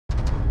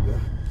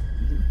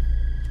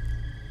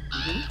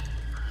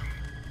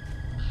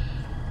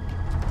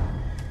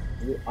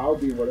I'll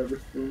be whatever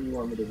spoon you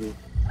want me to be.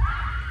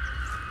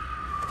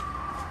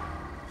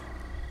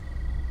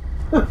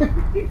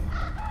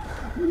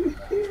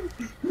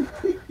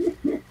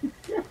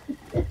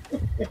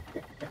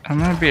 I'm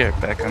gonna be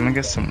right back. I'm gonna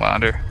get some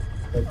water.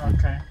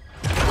 Okay.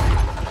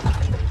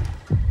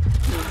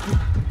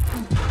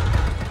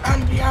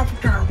 I'm the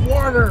Avatar,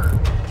 water!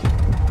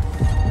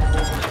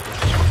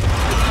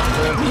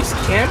 Man, he's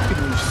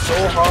camping you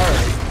so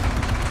hard.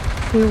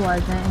 He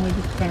wasn't. He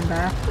just came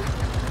back.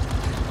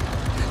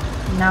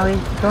 Now he's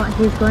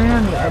going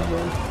on the edges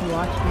to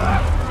watch me.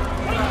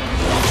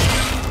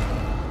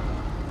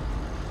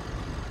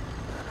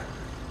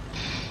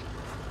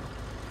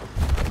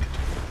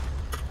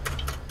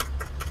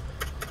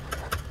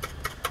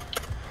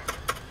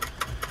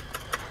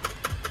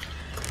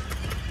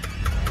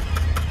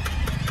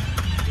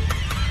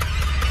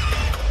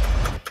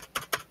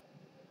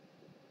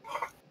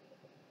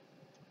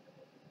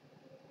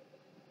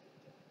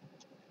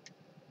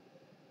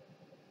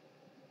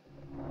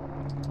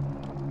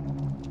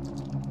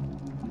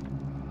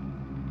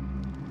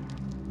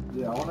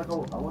 Yeah, I wanna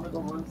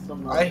go run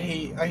some. I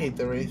hate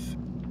the Wraith.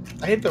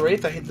 I hate the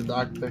Wraith, I hate the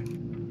Doctor.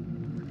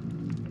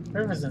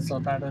 River isn't so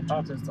bad. The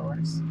Doctor's the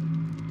worst.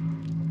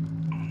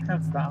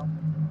 Hands down.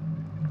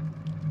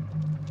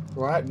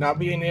 What? Not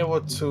being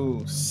able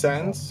to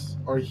sense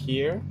or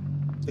hear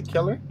the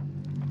killer?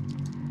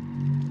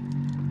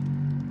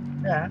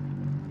 Yeah.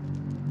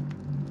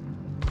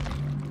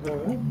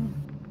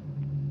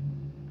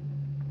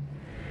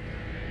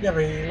 Yeah,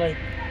 but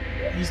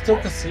you still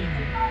can see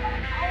him.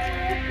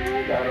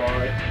 That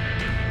alright.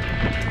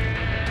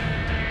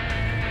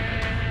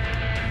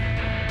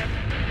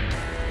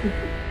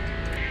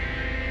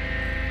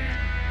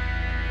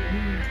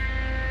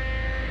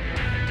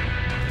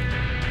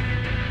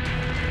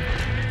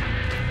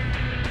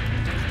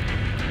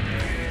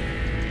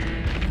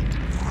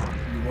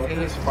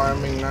 He's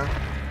farming now.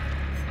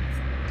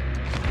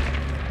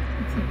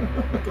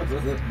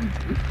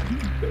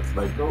 That's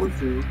my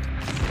go-to.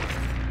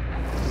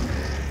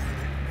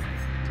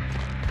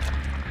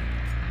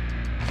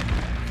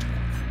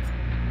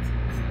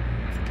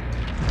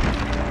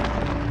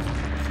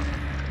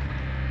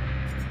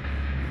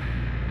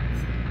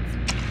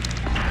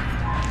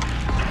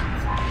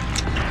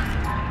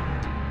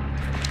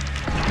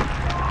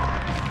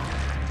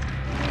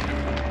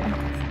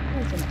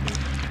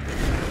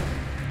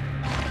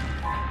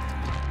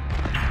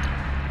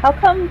 How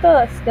come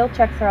the skill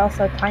checks are all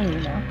so tiny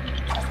now?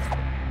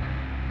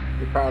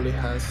 He probably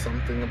has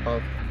something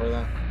about for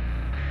that.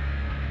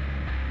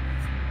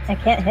 I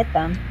can't hit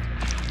them.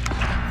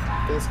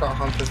 I think it's called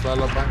Hunter's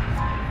Lullaby.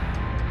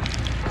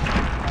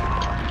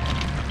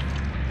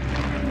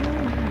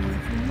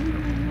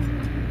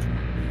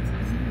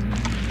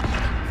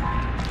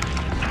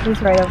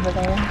 He's right over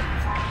there.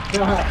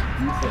 You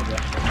said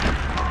that.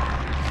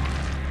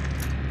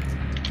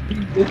 He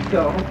did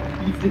though.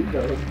 He did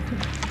though.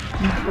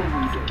 He told me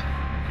that.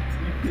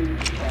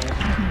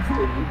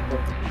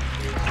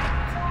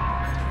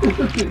 He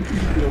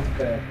feels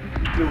bad.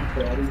 He feels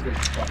bad. He's like,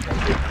 fuck, I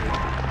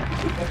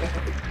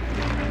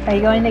did. Are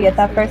you going to get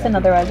that person?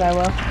 Otherwise I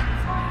will.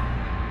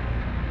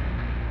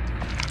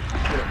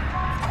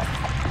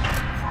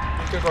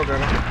 You could go get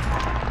him.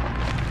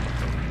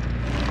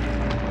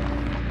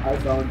 I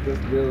found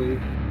just really.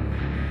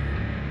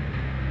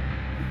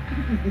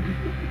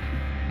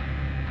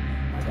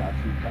 I got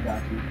you. I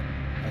got you.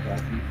 I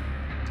got you.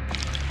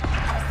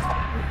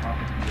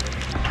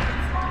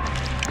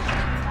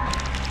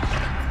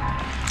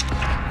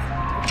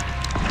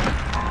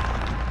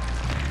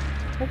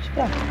 Where'd you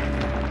go?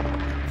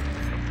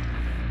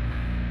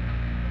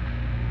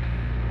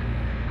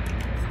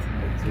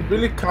 Is he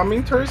really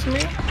coming towards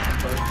me?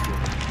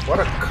 What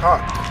a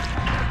cock.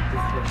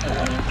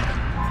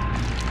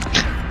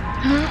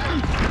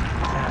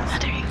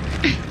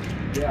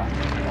 Yeah.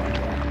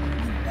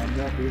 I'm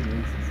not being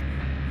racist.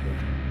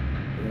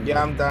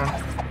 Yeah, I'm down.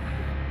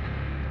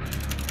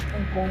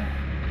 Okay.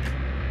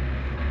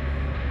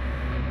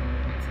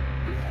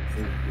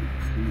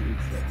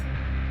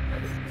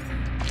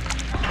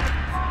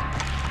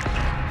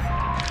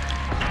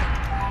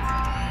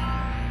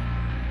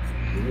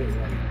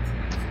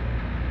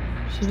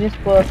 She just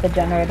blew up the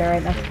generator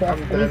right next to us. I'm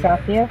Did he dead.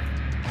 drop you?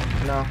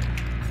 No.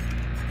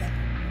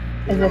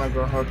 He's Is gonna this-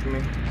 go hug me.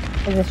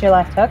 Is this your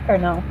last hook or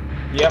no?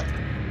 Yep.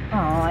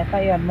 Oh, I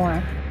thought you had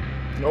more.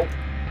 Nope.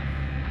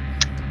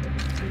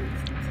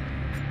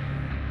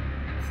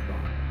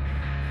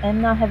 I'm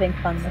not having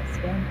fun this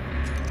game.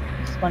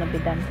 I just want to be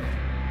done.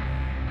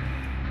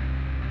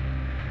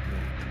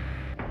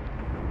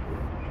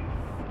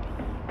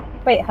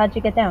 Wait, how'd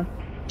you get down?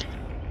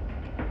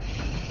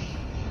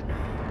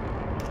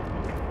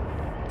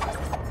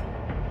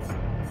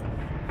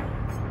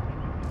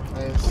 I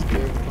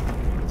escaped.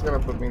 He's gonna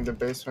put me in the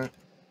basement.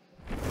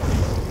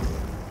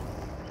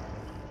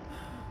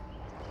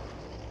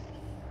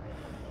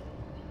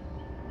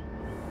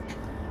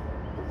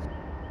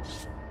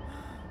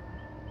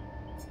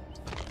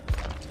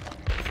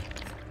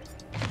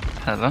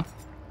 Hello?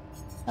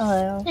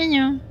 Hello.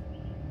 Hello.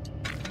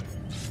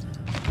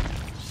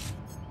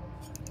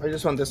 I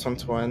just want this one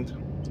to end.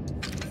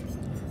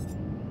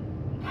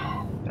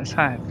 That's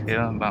how I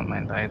feel about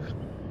my life.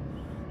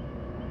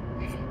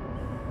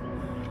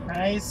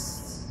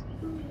 Nice.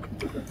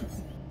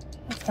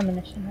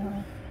 Premonition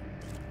now.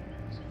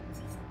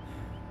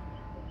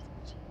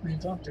 We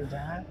don't do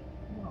that.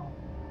 No.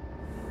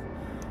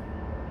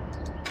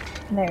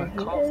 There But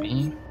he call is.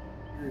 me.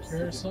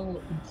 You're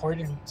so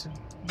important to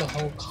the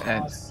whole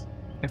cause.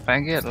 If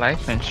I get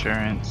life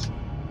insurance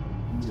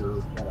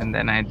and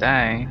then I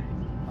die,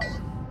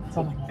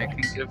 Something I like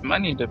can that. give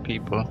money to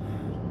people.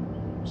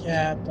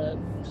 Yeah, but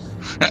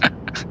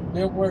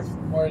we're worth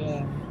more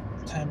than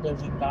 $10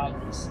 billion.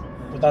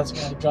 But that's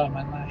where I draw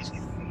my line.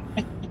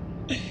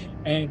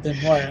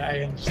 Anything more,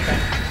 I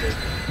understand.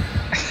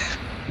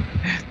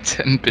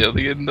 10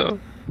 billion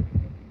though?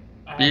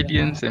 I don't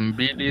Billions know. and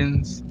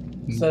billions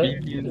and So,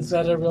 billions. is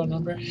that a real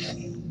number?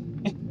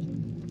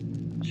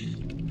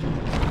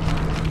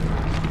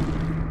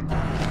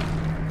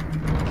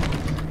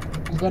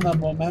 I'm gonna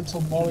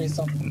memento mori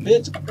some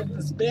bitch up in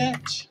this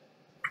bitch.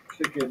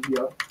 Chicken,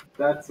 yup.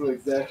 That's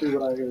exactly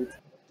what I heard.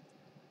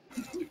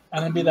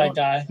 I'm gonna be that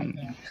guy. Mm.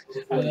 Yeah.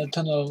 I'm gonna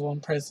turn to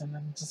one person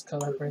and just kill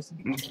that person.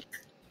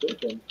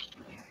 Chicken.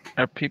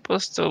 Are people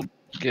still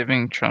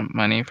giving Trump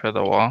money for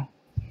the wall?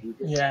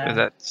 Yeah. Is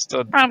that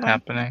still Probably.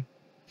 happening?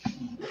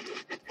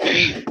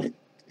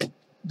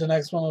 The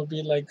next one will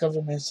be like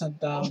government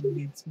shutdown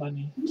needs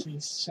money.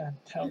 Please send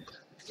help.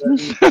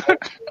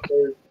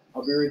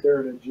 I'll be right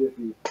there in a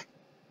jiffy.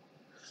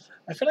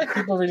 I feel like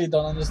people really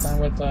don't understand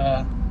what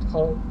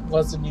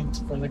it means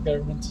for the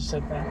government to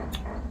shut down.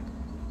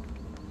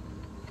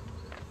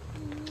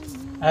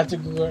 I had to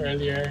Google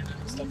earlier and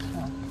I was like,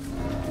 huh.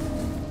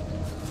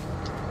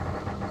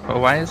 But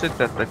why is it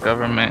that the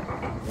government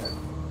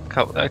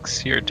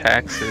collects your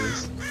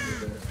taxes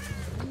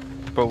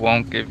but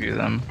won't give you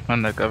them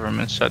when the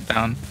government's shut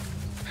down?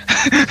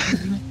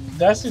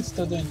 They're actually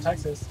still doing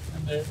taxes,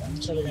 and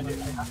I'm sure they're gonna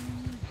pay.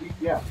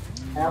 Yeah.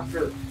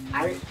 After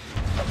I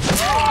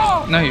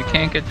No, you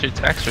can't get your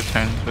tax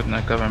returns when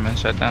the government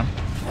shut down.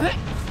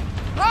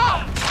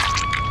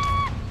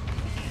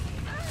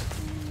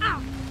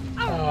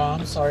 Oh,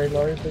 I'm sorry,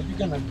 Lori, but you're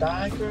gonna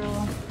die,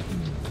 girl.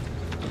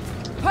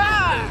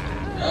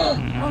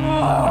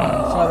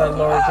 I thought that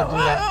Lori could do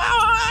that.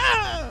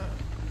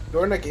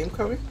 You're in a game,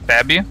 Kobe?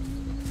 Stab you?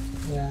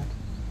 Yeah.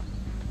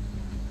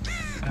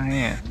 Oh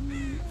yeah.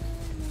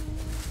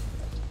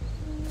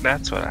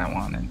 That's what I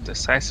wanted.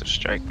 Decisive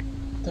strike.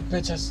 The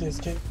bitch has to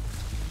escape.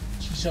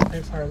 She shall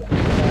pay for her life.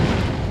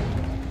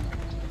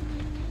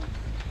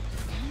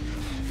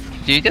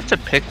 Do you get to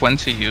pick when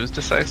to use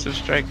decisive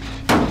strike?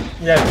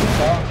 Yeah, I think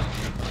so.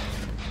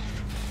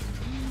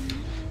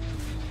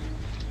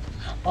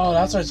 Oh,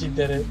 that's why she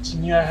did it. She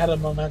knew I had a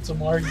momentum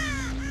mori.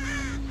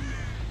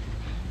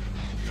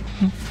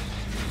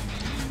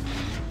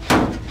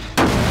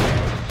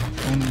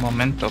 Un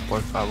momento,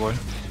 por favor.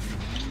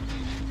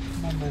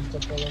 Momento,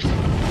 por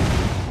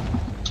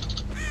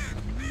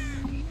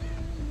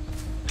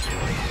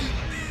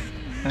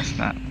That's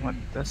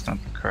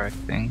not the correct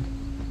thing.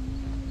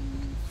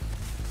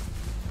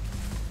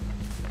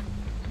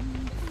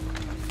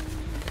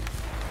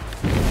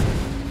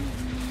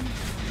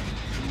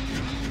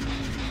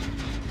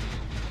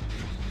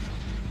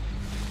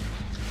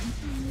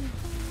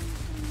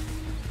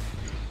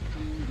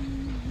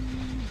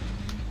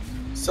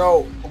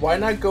 So, why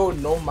not go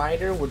no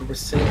miter with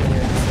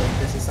resilience if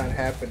this is not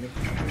happening?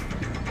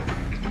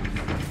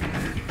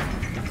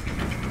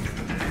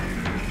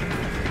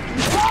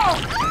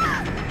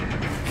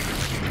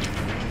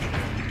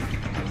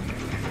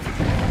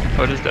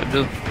 What does that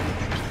do?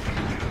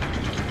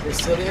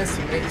 Resilience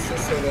makes it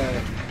so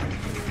that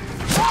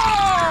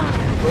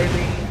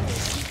really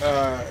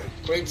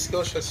great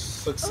skill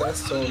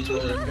success zones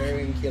where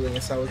repairing, healing,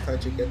 and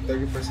sabotage you get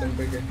 30%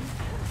 bigger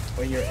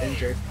when you're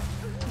injured.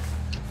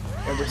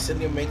 And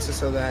Resilient makes it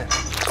so that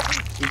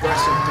you grant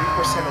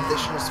 3%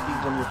 additional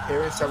speed when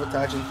repairing,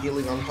 sabotaging,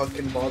 healing,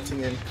 unhooking,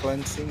 vaulting, and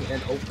cleansing,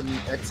 and opening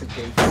exit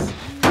gates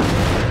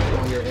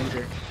while you're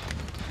injured.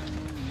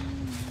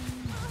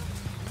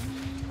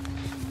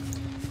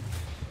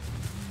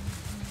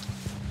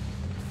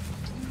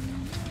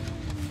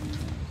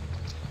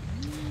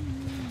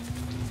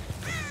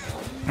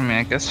 I mean,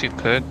 I guess you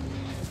could.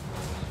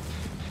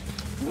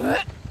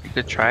 You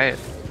could try it.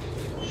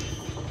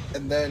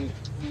 And then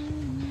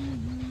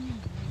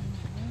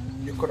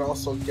you could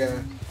also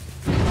get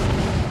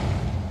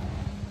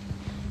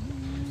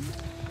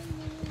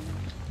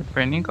Did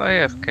Brittany go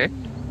AFK?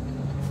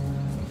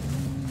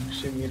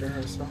 she muted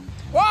herself.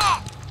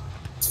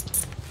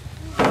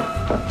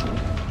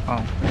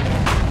 Oh.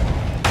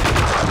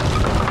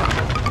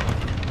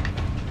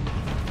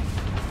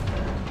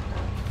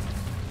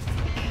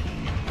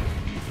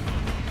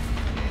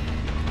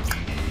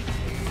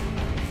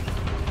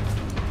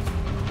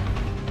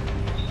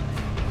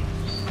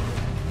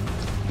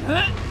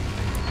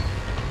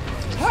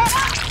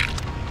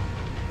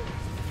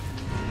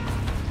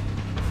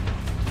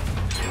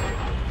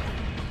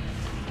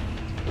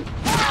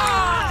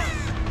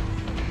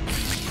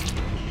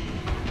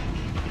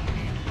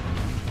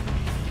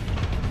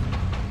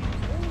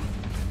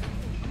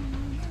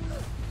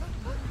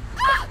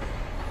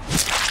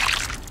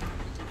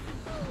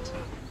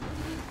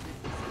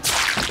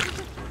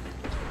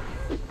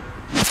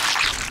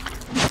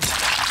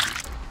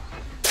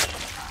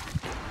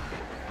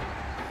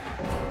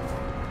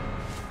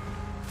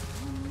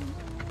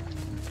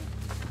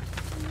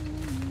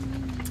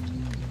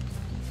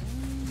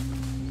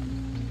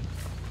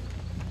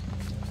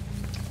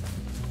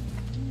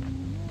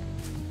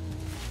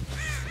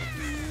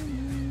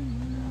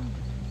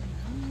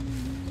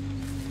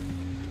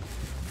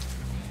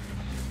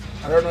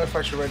 don't know if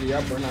I should ready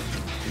up or not.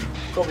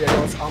 Kobe, I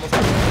know it's almost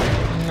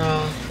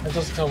No, I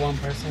just got one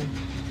person.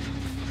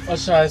 What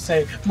should I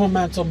say?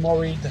 Memento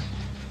mori.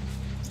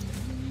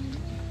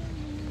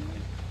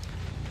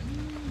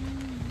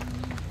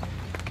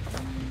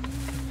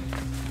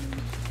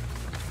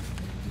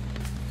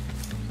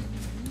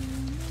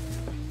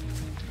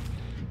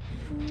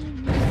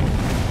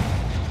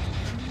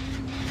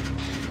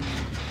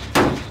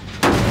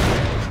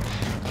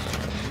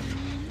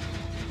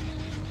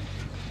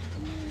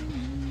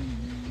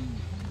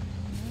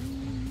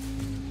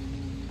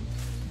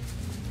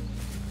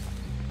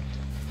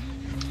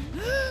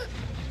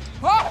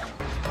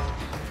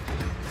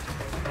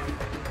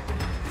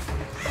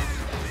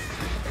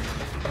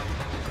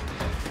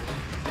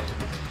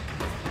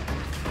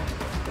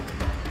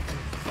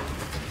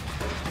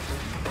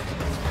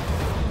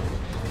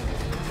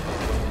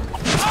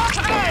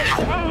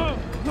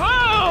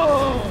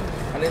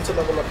 I need to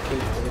level up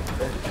Kate.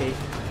 Kate.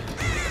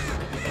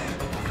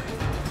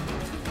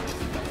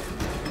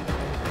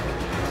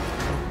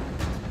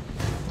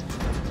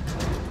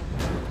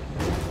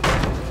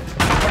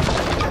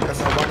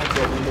 Because I want to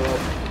get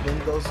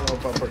windows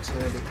of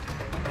opportunity.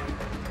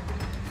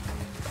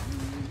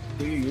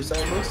 Do you use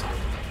that most?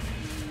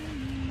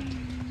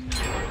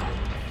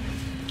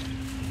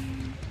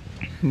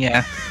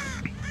 Yeah.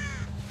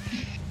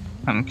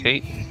 I'm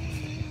Kate.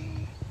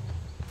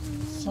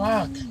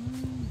 Fuck.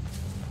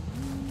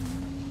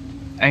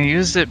 I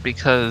use it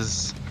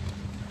because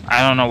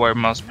I don't know where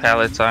most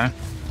pallets are.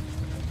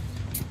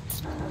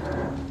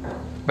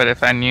 But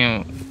if I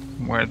knew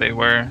where they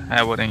were,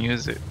 I wouldn't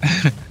use it.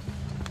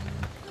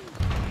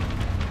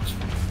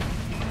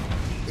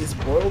 Is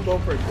boiled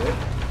over good?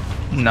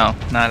 No,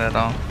 not at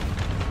all.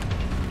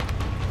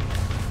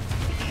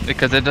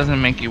 Because it doesn't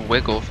make you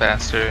wiggle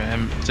faster,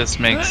 it just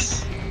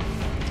makes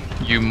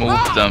you move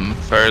them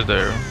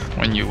further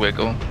when you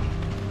wiggle.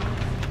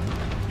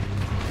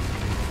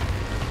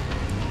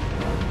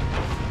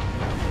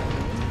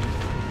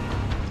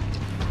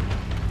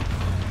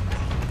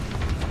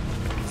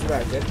 Is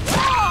that good?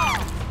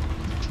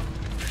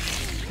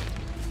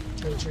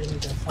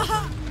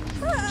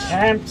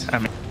 Can't. I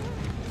mean,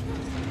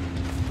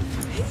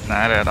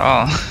 not at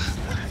all.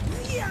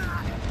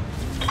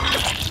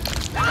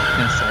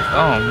 It's like,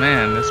 oh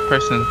man, this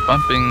person's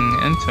bumping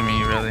into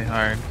me really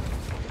hard.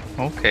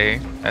 Okay,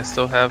 I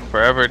still have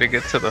forever to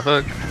get to the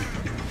hook.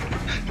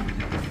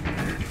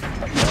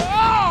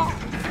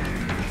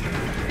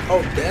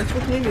 Oh, dance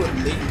with me would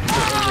lead to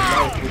the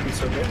life would be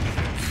so good.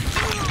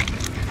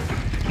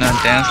 Now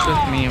dance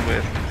with me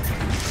with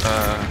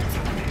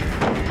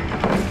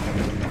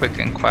quick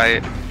and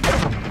quiet.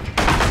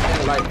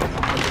 And life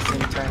at the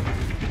same time.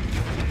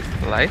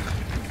 Life?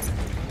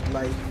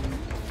 Life.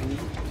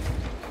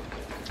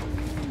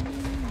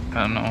 I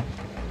don't know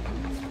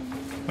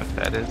what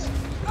that is.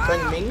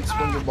 That means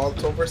when you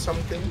vault over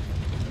something,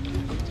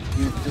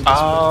 you do this.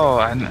 Oh,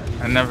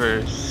 I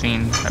never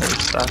seen her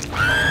stuff.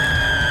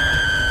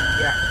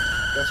 Yeah,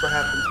 that's what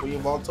happens when you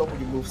vault over.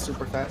 You move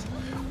super fast.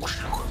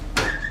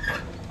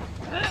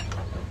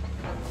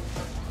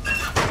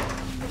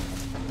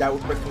 That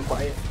would break them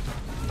quiet.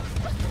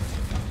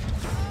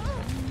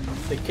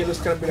 The killer's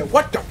gonna be like,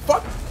 "What the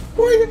fuck?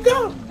 Where you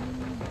go?"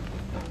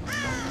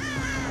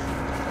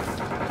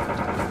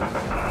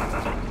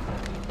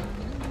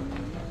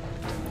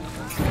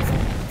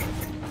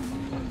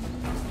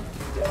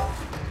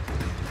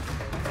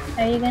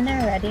 Are you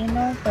gonna ready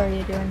now, or are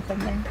you doing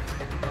something?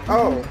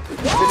 Oh, you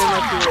didn't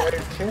have to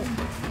edit kill.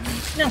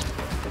 No.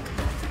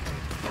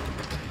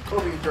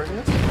 Kobe, you joining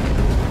us?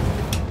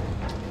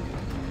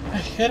 I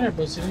hit her,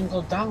 but she didn't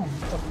go down.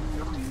 What the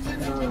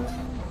f-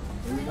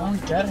 I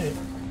don't get it.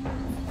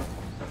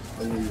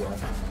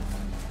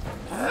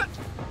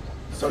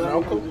 So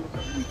now, Kobe.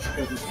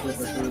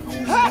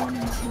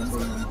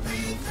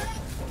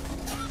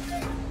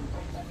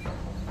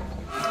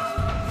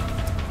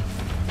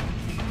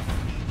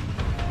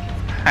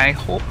 High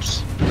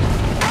hopes.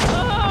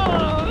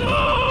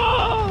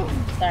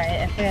 Sorry,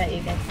 I forgot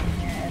you guys can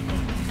hear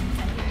everything.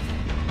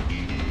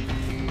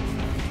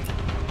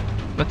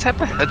 What type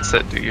of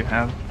headset do you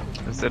have?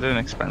 Is it an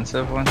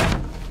expensive one? No,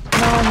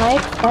 my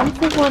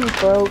expensive one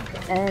broke,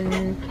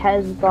 and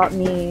Kez bought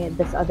me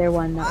this other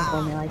one that was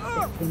only like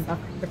 $15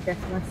 for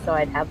Christmas, so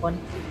I'd have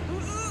one.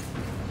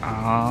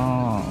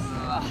 Oh.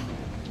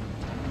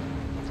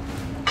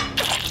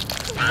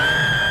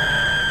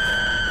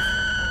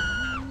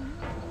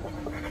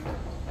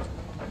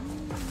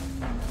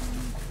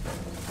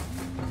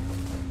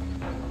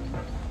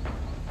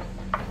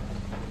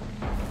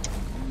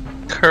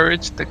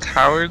 Courage the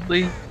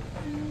Cowardly?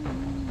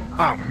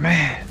 Oh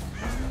man.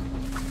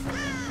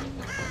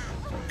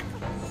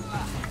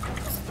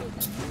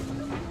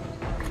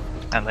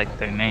 I like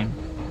their name.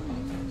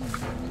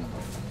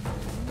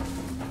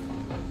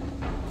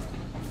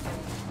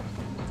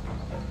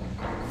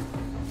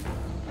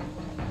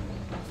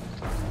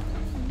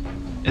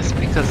 It's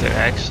because they're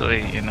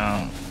actually, you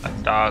know, a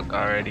dog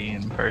already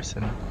in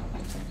person.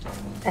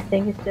 I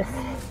think it's just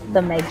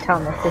the Meg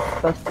Thomas is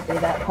supposed to be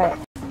that part.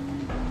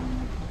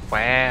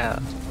 Wow.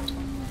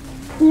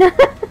 No,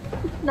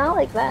 not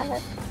like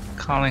that.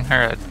 Calling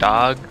her a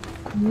dog?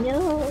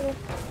 No.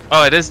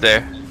 Oh, it is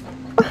there.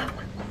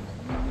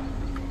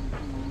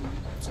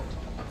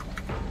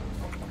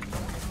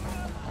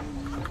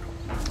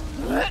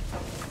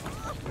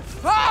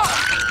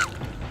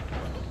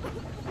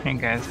 Hey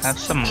guys, have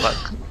some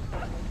luck.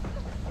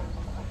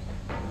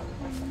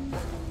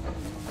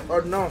 Oh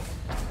no.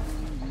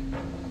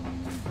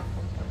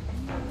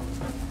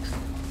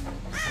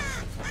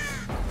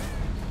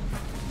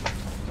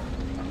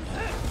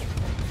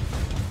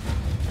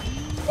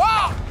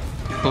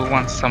 Who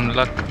wants some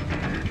luck?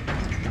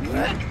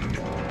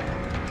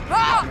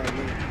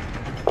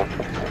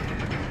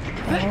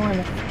 I want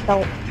to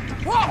felt.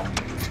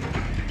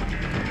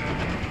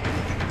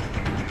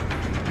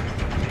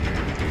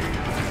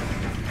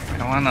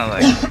 I wanna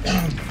like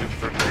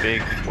super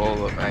big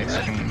bowl of ice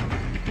cream.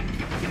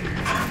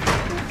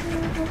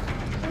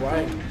 Why?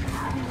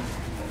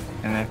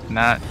 And if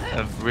not,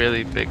 a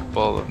really big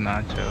bowl of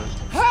nachos.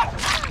 Why?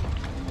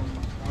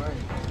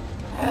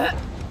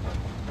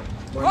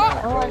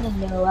 Why I want a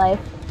new life.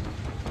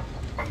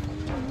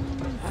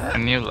 A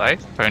new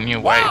life or a new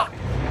wife?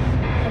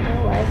 A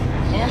new life.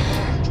 Yeah.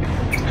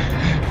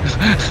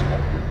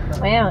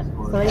 Wow.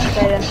 So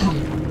excited.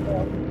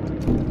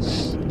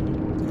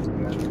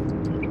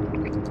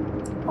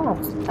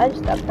 Oh, I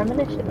just got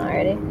premonition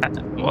already.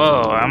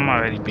 Whoa, I'm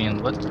already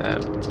being looked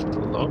at.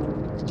 Hello?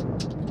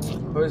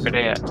 Who is Where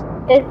they at?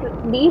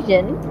 It's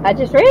Legion. I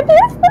just ran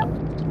past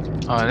them.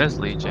 Oh, it is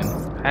Legion.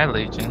 Hi,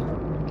 Legion.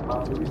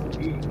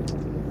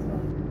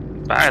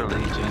 Bye,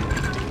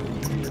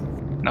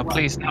 Legion. No,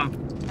 please, no.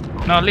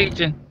 No,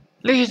 Legion.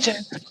 Legion!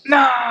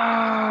 No!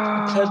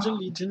 Casual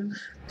Legion.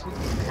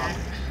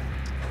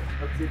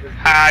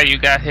 Ah, you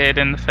got hit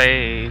in the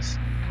face.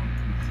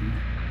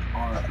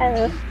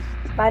 Hello.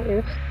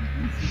 Badu.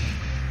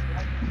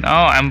 No,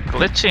 I'm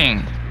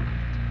glitching.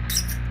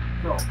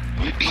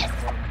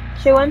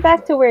 She went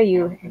back to where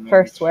you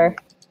first were.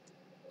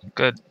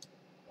 Good.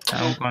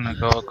 I'm gonna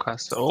go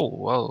across the. Oh,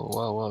 whoa,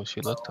 whoa, whoa.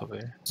 She looked over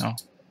here. No,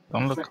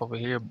 don't look over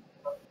here.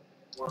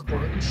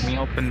 Let me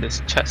open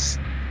this chest.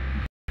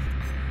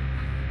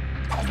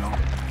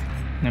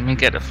 Let me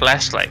get a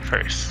flashlight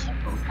first.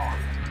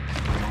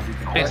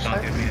 Please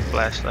don't give me a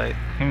flashlight.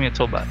 Give me a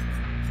toolbox.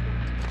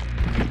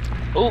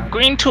 Oh,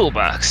 green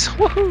toolbox.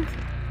 Woohoo!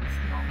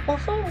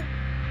 Woohoo!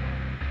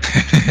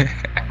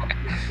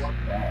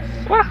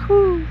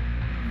 Wahoo!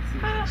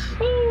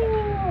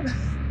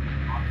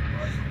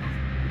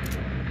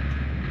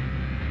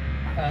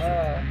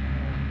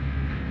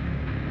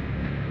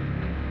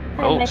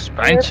 Oh, Next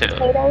spine year, chill.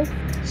 potatoes.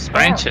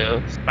 Spine Wow.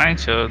 chill. Spine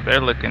chill.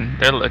 They're looking.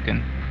 They're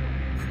looking.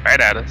 Right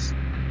at us.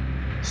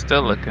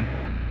 Still looking.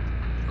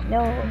 No.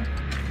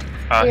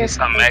 Oh, Here, he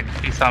saw Meg.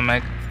 He saw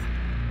Meg.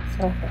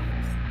 Okay.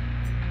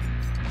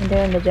 I'm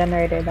doing the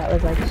generator that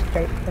was like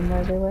straight from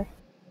where we were.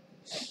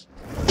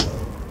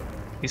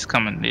 He's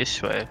coming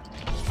this way.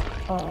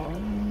 Oh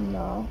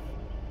no.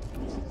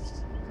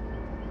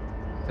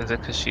 Is it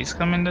because she's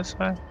coming this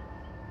way?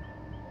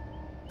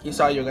 He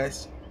saw you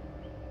guys.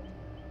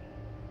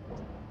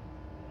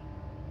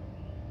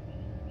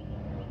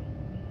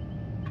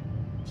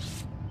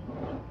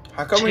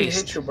 How come he Jeez.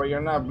 hit you, but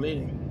you're not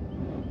bleeding?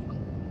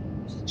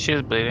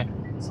 She's bleeding.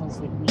 Sounds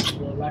like me to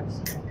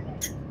relax.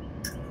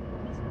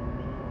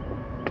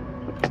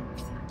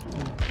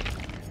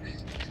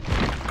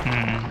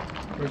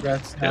 Hmm.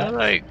 Regrets They're that.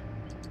 like.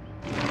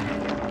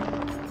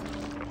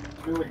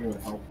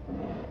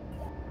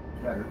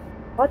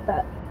 What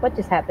the? What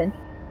just happened?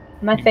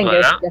 My You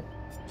fingers. bled out?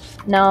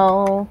 Just...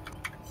 No,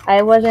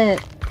 I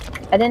wasn't.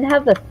 I didn't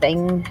have the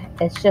thing.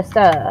 It's just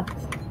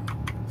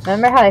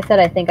Remember how I said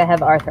I think I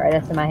have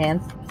arthritis in my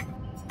hands?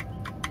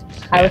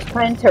 I was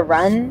trying to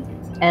run,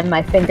 and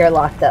my finger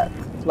locked up,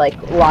 like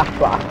locked.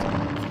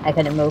 I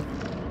couldn't move.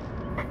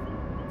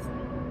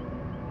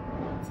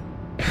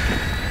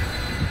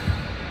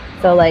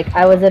 So like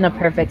I was in a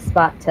perfect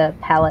spot to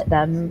pallet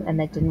them, and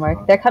it didn't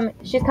work. They're coming.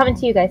 She's coming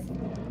to you guys.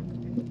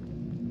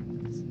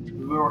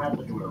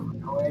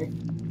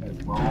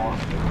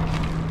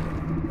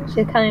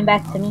 She's coming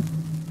back to me.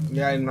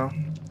 Yeah, I know.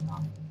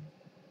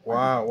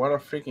 Wow, what a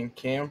freaking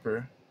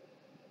camper.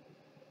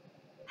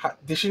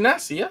 Did she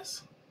not see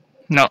us?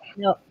 No.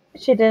 No,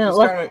 she didn't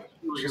look.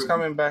 She's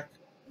coming back.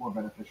 More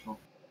beneficial.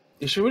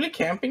 Is she really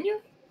camping you?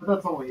 But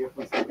that's only if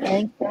it's I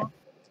think so.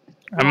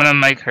 I'm gonna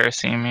make her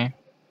see me.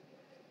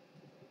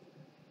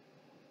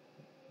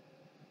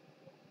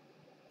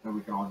 then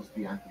we can all just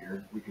be on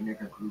here. We can make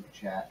a group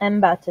chat. I'm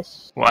about to.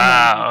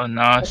 Wow,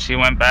 no, she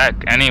went back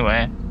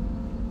anyway.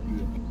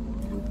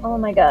 Oh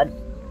my god.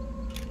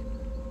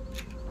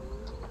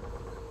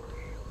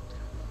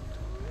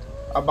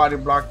 I body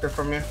blocked her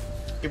from you.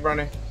 Keep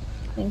running.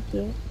 Thank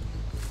you.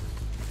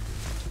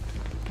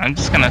 I'm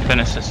just gonna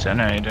finish this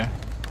generator.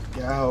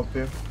 Yeah, I'll help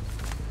you.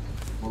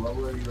 What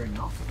level are you right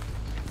now?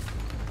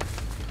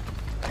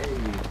 Hey,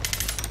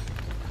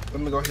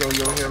 Let me go heal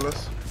you,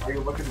 healers. are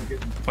you looking to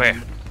get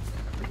Where?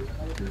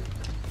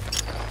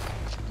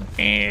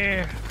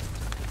 Here.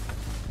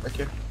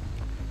 Okay.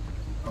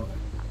 Okay.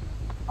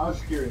 I was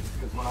curious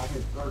because when I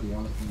hit 30, I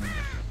was gonna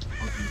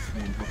stay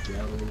and help you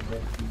out a little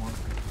bit if you want.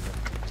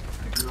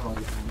 If you're all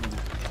getting me.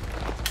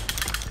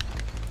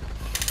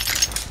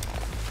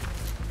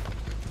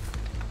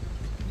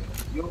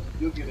 You'll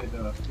get it.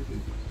 You'll get it.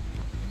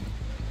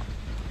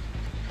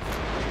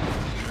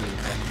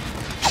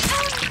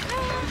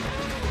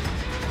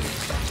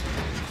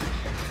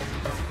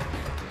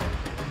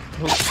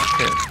 Oh,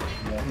 shit.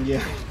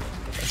 Yeah.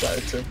 I got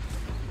it too.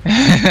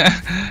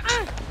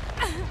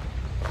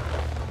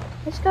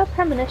 I just got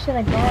premonition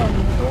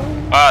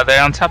again. Wow,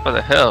 they're on top of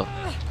the hill.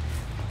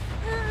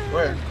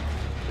 Where?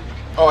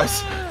 Oh, I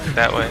see.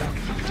 That way.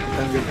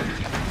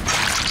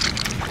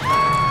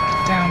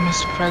 Damn,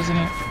 Mr.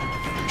 President.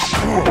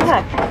 What the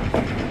heck?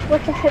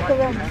 What the heck are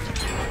them?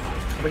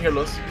 Over here,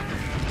 Los.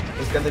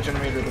 Let's get the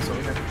generator. That's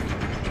over here.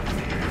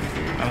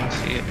 I don't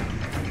see it. I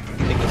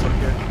think it's up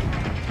here.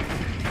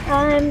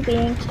 I'm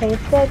being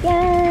chased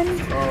again.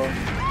 Oh.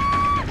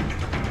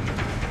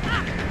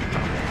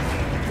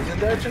 Isn't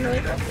there a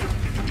generator?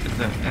 Is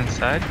it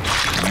inside?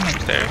 I'm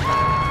upstairs.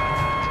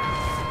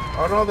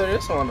 Oh no, there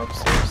is one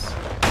upstairs.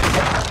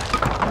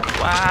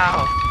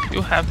 Wow,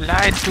 you have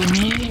lied to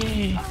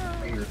me.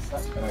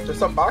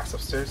 There's a box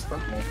upstairs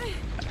though.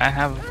 I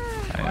have.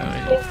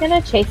 He's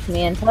gonna chase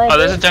me until I Oh,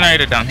 there's a do.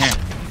 generator down here.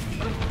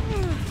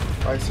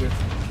 I see.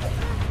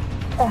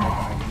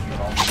 Oh.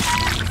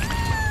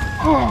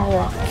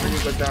 Where you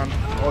go down?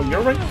 Oh,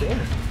 you're right there.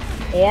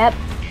 Yep.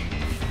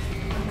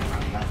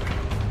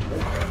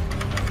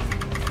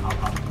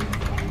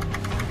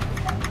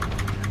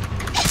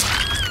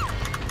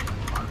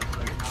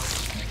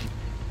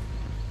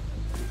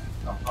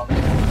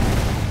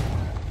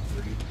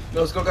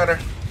 Let's go get her.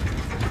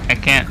 I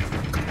can't.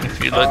 If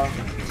you look,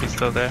 she's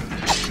still there.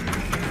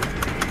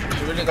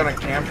 You really gonna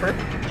camp her?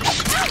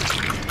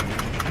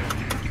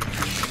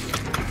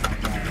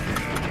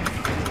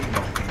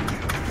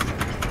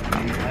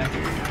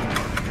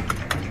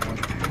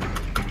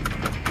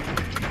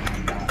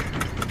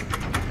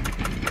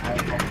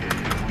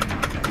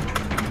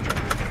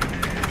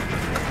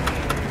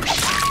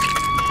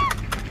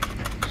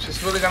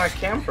 She's really gonna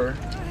camp her.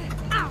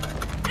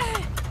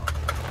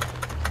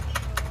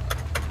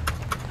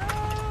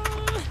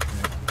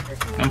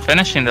 I'm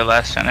finishing the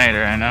last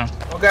generator, I know.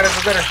 Go get her,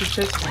 go get her. She's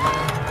chasing.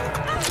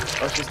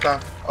 Oh, she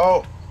stopped.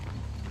 Oh,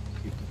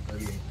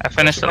 I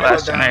finished she the might go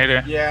last down.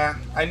 generator. Yeah,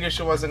 I knew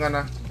she wasn't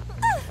gonna.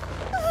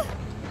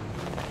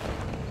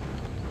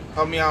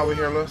 Help me out over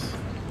here, Lewis.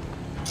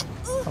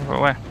 Over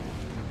where?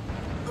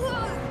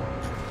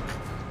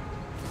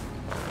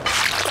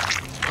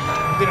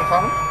 You didn't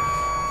follow me?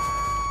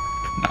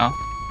 No.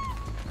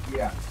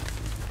 Yeah.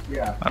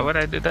 Yeah. Why would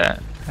I do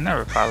that? I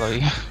never follow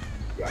you.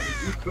 Yeah,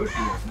 you could do it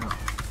now.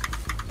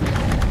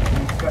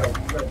 You gotta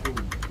do it.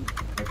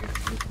 Like if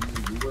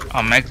you do it.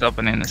 Oh, Meg's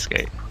opening the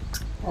gate.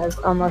 I was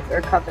almost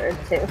recovered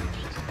too.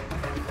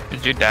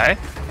 Did you die?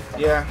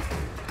 Yeah.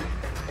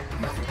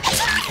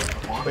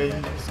 Wait.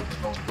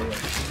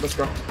 Let's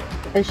go.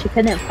 Because she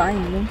couldn't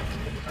find me.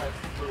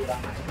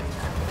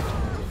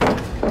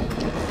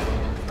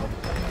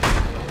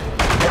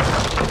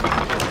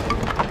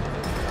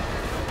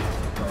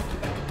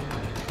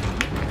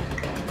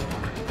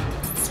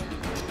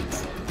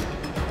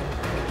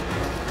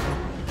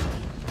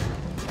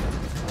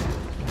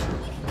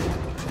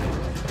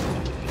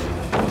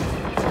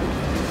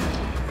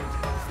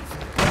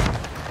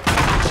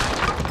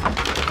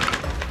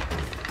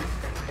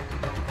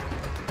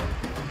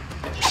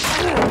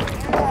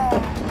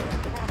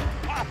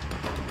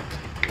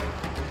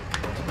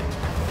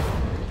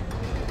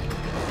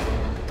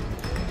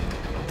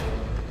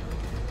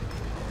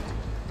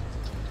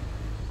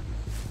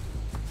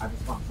 I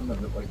just want some of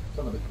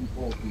the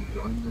people who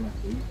join the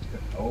league to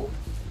know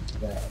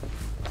that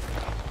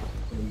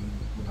they,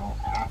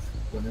 ask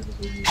whenever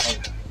they need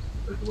help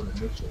or doing a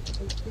mission.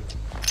 They just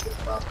get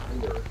about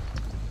clear.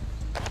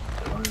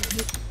 They're running a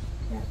mission.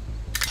 You can't.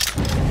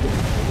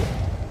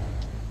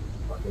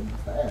 Fucking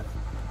just ask.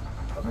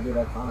 But maybe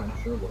that's fine.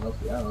 Sure, we'll help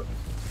you out.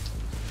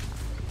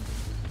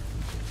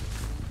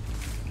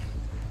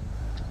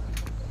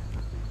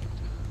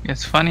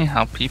 It's funny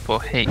how people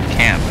hate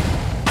camp.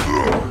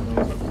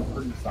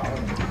 Pretty solid.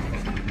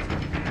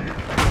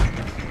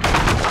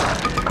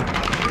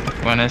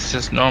 When it's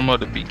just normal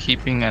to be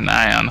keeping an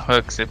eye on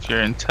hooks if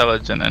you're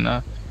intelligent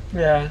enough.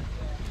 Yeah.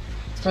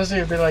 Especially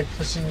if they're like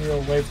pushing you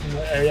away from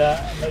the area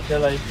and like they're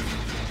like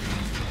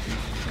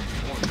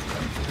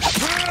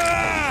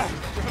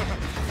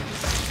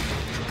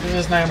you're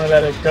just not gonna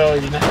let it go,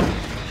 you know?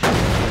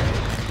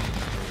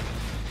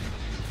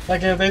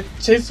 Like if they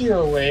chase you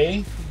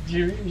away,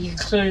 you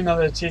clearly know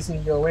they're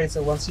chasing you away,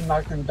 so once you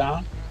knock them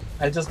down,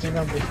 I just leave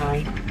them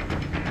behind.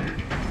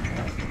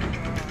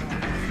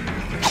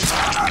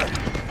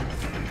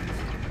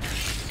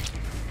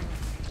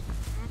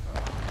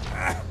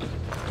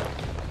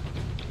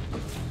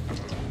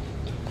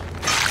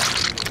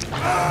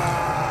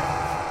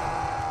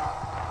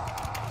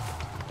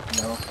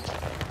 No.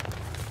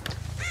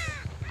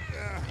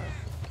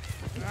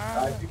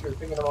 I think you're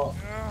thinking about.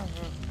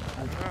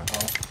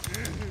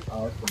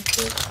 Oh, it's been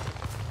cool.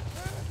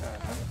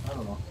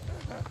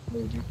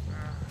 maybe.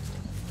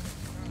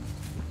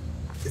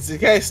 Is this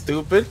guy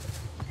stupid?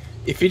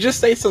 If he just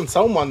stays on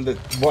someone, that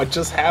what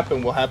just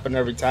happened will happen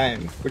every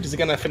time. We're just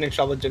gonna finish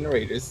all the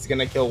generators. It's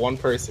gonna kill one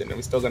person, and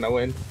we're still gonna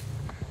win.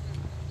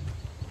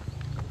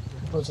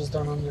 People just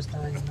don't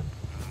understand. You know?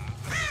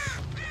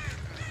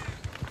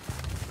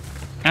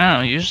 I don't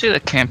know, usually the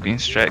camping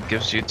strat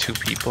gives you 2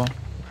 people.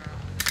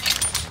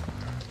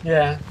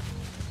 Yeah.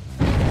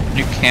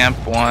 You camp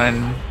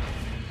one,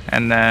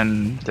 and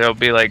then there'll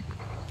be like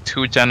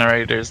 2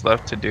 generators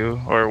left to do,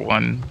 or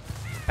 1.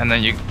 And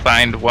then you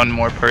find 1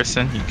 more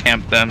person, you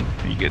camp them,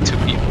 you get 2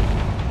 people.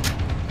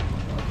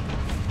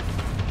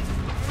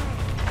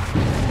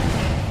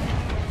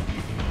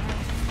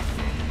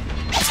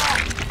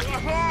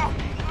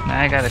 Now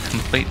I gotta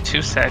complete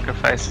 2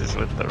 sacrifices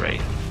with the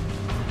Wraith.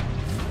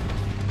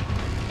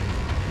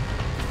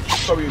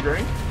 Kobe, you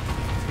drink?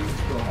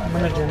 I'm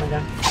gonna dream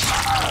again.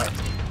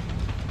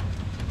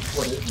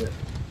 What is it?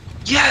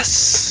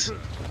 Yes!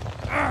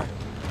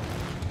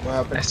 What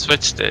happened? I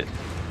switched it,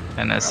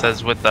 and it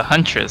says with the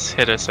Huntress,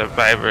 hit a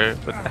survivor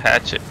with the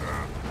hatchet.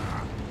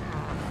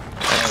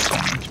 That's so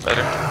much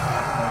better.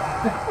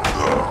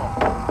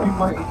 You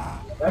might.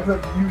 That's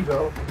up to you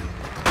though.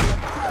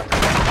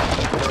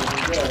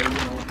 Yeah, you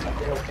know, I can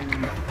help you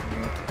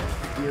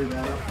clear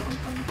that up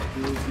sometimes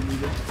too if you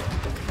need it.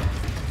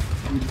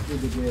 You just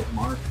need to get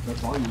marks,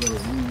 that's all you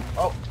really need.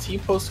 Oh,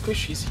 T-Post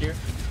Squishy's here.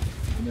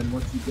 And then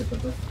once you get the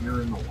best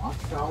gear in the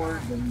watchtower,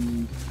 then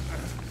you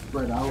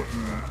spread out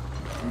and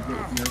you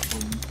get gear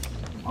from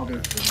other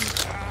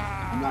things.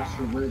 I'm not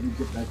sure where you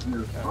get that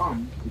gear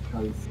from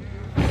because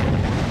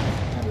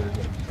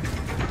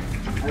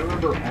I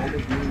remember all the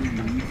gear you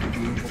used to be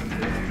able to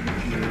get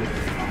gear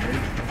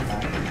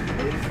back in the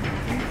day,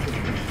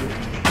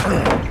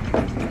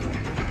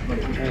 but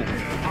it was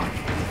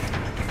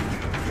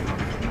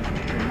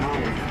and now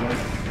it's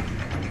like,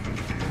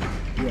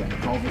 yeah,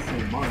 it's all the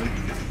same marks.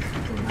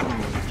 So now,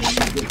 when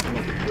you get to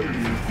like 30,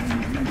 and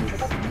you need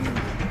this,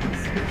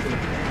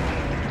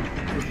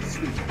 it's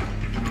sweet.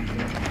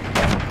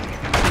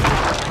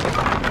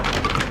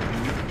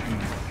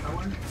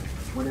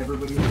 When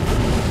everybody has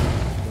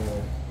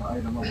the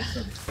item level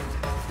 7.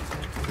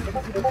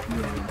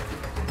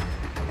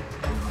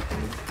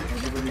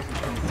 Everybody's just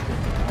trying to skip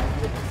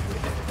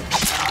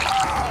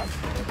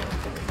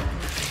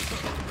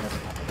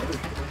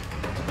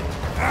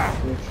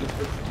it's just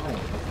that's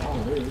all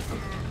it is.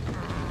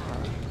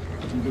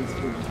 You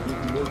basically just get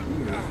more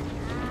gear,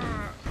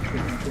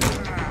 taking care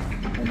of,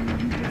 and then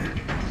you just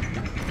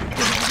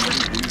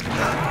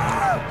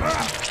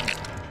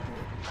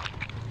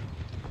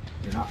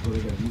you're not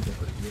really gonna use it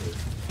for gear.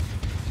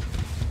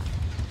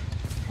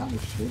 Kind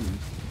of shitty.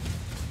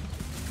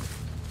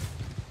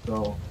 So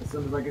as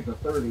soon as I get to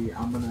 30,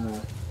 I'm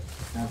gonna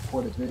have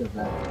quite a bit of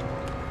that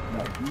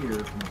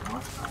gear from the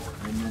watchtower,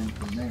 and then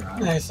from there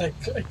Nice, I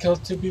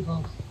killed 2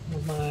 people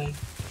with my.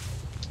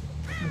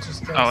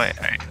 Oh wait,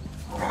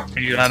 are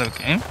you out of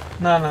game?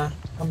 No, I'm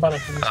about to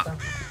finish that.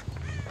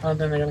 I don't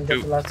think they're gonna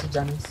get the last 2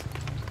 Johnnies.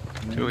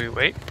 Do we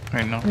wait?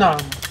 Or no? No,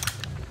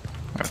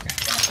 Okay.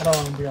 I don't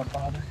want to be a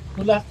bother.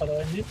 Who left, by the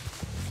way, Nick?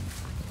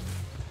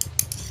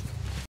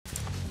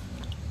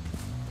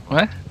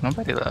 What?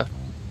 Nobody left.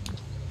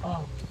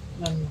 Oh,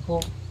 then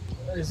who?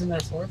 Isn't there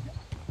 4?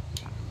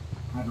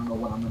 I don't know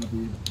what I'm gonna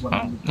be. What Oh,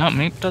 I'm no,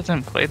 Meep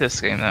doesn't play this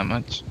game that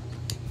much.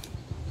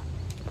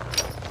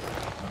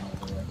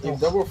 If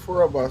there were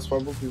 4 of us, why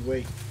would we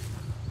wait?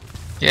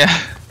 Yeah.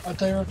 I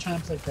thought you were trying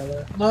to play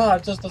killer. No, I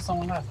just thought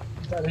someone left.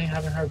 I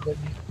haven't heard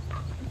Whitney.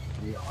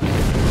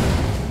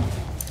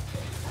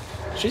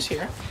 She's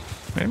here.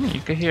 What do you mean?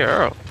 You could hear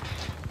Earl.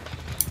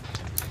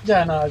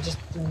 Yeah, no, I just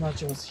didn't know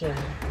she was here.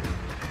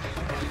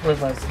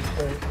 With us, it's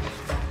great.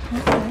 You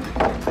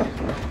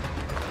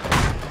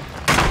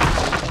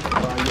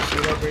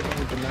see that rating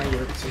will deny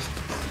your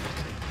existence.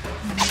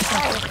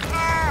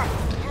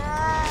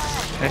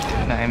 I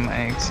deny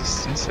my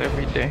existence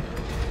every day.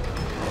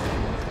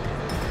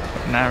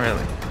 But not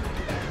really.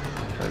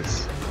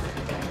 Because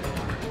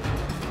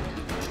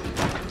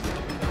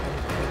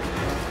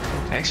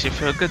I actually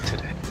feel good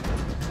today.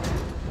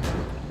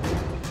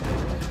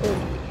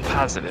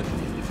 Positive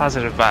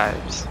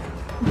vibes.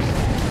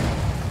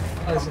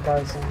 I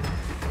suppose.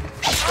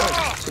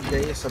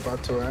 Today is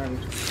about to end.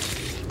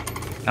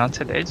 Now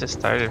today just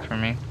started for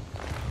me.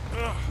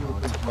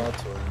 It's about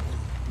to end.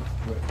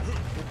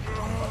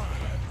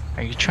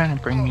 Are you trying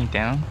to bring me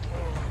down?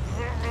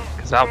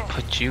 Cause I'll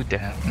put you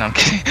down. No, I'm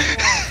kidding.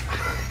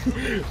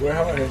 Where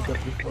have I heard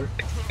that before?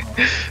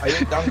 Are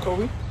you done,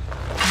 Kobe?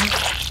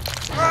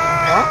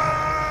 Huh?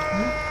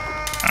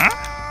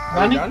 Are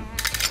you Ronnie? done?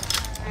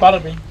 About to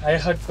be. I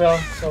heard Bill,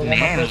 so one more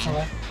Nanny. person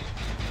left.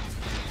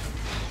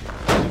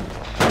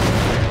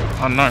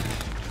 Oh no.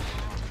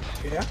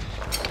 Yeah?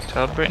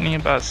 Tell Brittany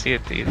about Sea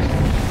of Thieves.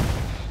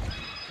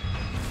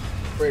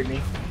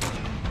 Brittany.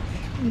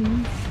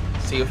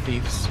 Sea of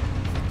Thieves.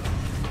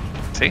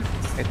 See?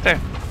 Right there.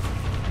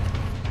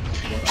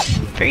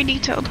 Very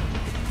detailed.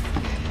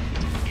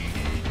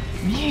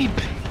 Meep.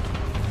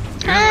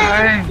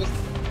 Hi.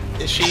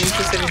 Is she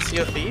interested in Sea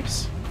of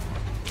Thieves?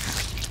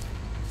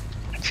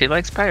 She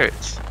likes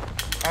pirates.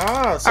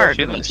 Ah, so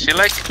She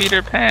likes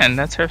Peter Pan.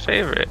 That's her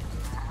favorite.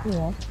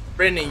 Yeah.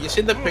 Brittany, you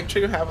see the picture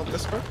you have of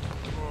this one?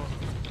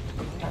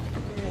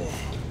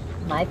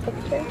 My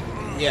picture?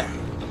 Yeah.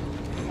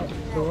 That's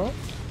cool.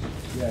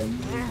 Yeah, you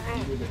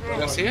need to You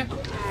don't see it? My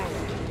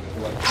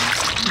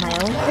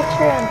own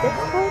picture on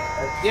Discord?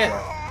 Yeah.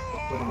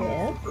 put in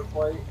Yeah. a super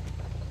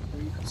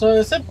fight. So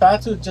is it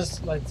bad to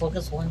just like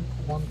focus one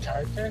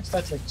character? Is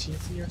that like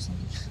cheesy or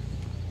something?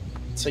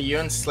 So you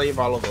enslave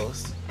all of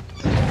those.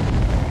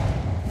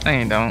 No,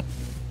 you don't.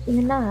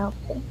 You're not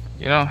helping.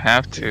 You don't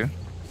have to.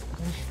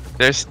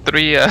 There's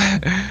three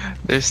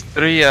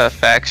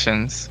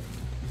factions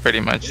pretty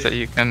much that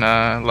you can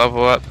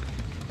level up.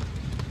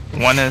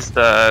 One is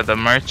the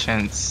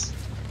merchants,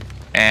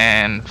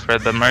 and for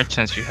the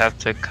merchants you have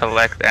to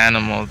collect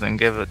animals and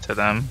give it to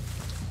them.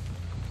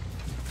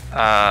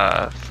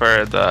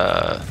 For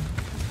the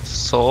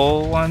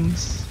soul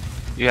ones,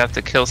 you have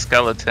to kill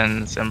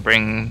skeletons and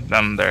bring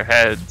them their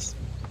heads.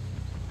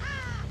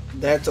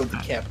 That's of the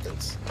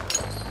captains.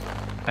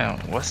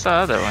 What's the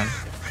other one?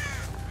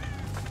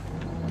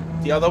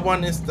 The other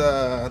one is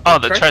the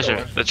treasure.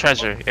 one. The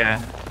treasure, yeah.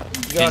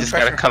 You You just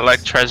gotta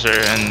collect treasure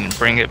and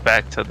bring it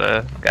back to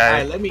the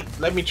guy. Alright,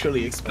 let me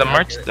truly explain.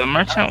 The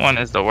merchant one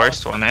is the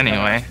worst one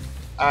anyway.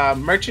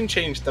 Merchant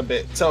changed a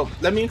bit. So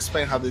let me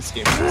explain how this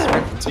game is.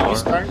 Right? So you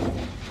start,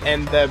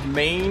 and the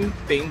main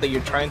thing that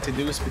you're trying to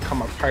do is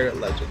become a pirate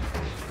legend.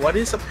 What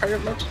is a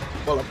pirate legend?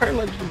 Well, a pirate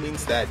legend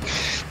means that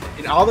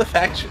in all the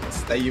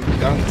factions that you've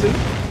gone to,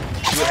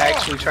 you're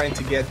actually trying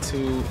to get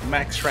to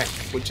max rank,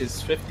 which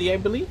is 50, I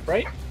believe,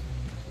 right?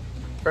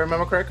 If I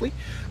remember correctly.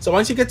 So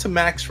once you get to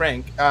max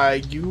rank,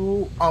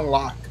 you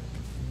unlock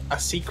a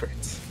secret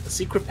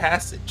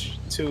passage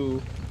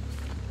to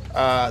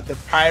the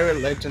Pirate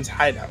Legends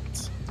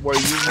hideout, where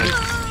you meet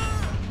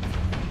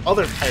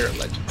other Pirate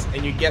Legends,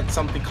 and you get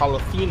something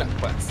called Athena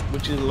Quest,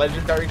 which is a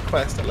legendary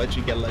quest that lets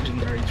you get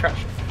legendary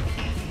treasure.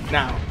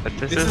 Now, But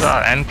this is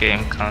all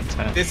endgame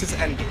content. this is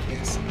endgame,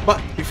 yes.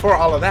 But before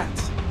all of that,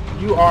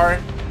 you are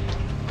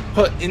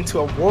put into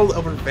a world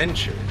of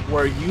adventure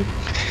where you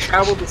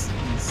travel the seas.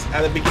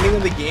 At the beginning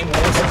of the game,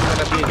 most of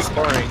you're gonna be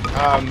exploring.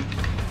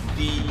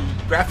 The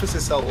graphics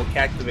itself will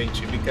captivate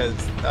you because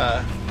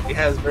it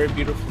has very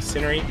beautiful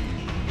scenery,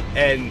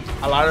 and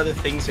a lot of the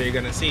things that you're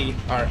gonna see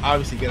are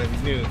obviously gonna be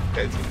new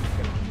because.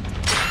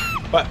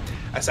 But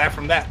aside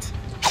from that,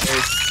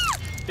 there's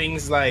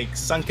things like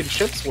sunken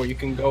ships where you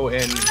can go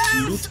and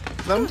loot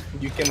them.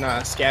 You can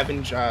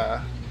scavenge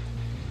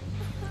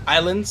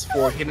islands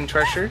for hidden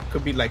treasure.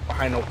 Could be like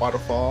behind a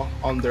waterfall,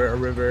 under a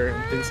river,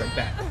 and things like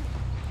that.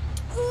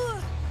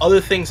 Other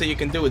things that you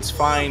can do is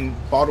find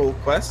bottle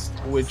quests,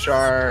 which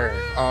are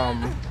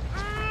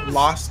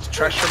lost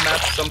treasure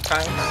maps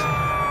sometimes.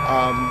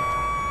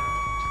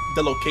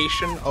 The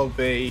location of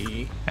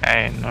a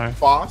Hey, no.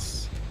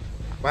 boss.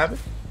 What happened?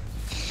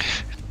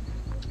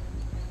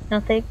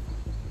 Nothing.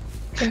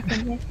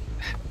 Continue.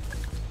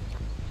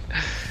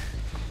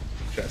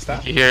 Should I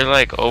stop? You're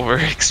like over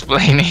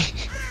explaining.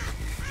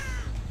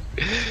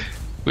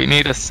 We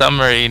need a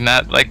summary,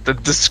 not like the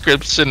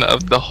description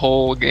of the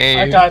whole game.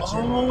 I got you.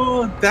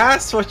 Oh,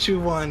 that's what you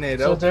wanted.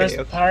 So okay, there's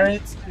okay.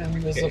 pirates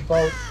and there's Okay. a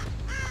boat.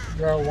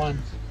 You're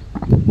one.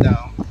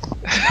 No.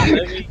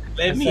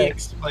 Let me That's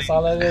explain. That's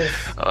all it is.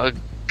 Oh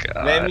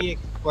god. Let me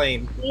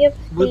explain. Sea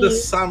of With the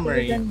Thieves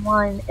summary. Season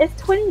 1.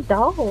 It's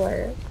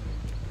 $20.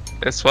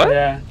 It's what?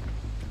 Yeah,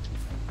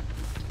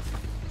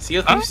 Sea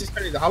of Thieves is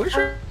 $20,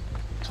 right?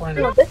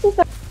 20. No, this is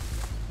a...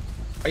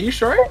 Are you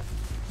sure?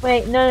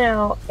 Wait,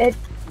 no. It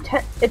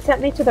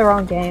sent me to the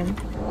wrong game.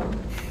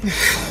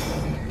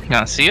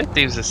 No, Sea of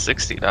Thieves is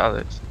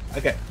 $60.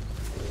 Okay.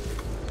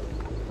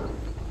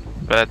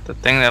 But the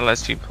thing that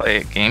lets you play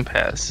at Game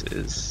Pass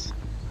is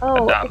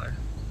Oh, $1.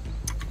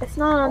 it's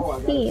not Oh, I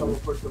on gotta tell Steam. the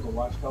person to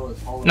watch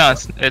Colors Hall. No,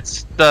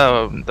 it's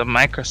the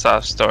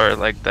Microsoft store,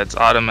 like that's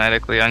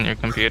automatically on your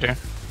computer.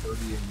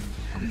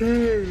 30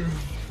 and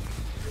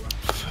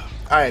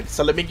Alright,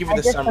 so let me give you I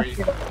the just summary. looked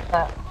it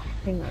up.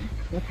 Hang on,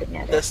 looking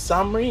at The it.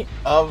 summary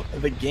of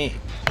the game.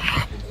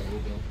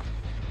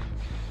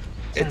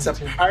 It's a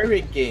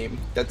pirate game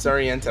that's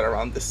oriented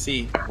around the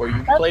sea, where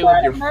you That's play a with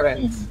lot your of money.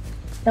 friends.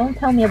 Don't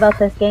tell me about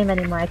this game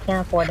anymore. I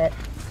can't afford it.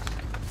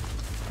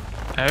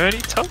 I already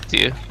told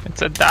you,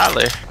 it's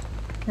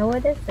 $1. No,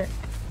 it isn't.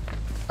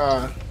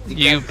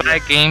 You buy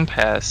Game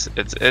Pass.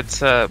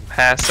 It's a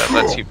pass that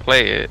lets you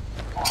play it.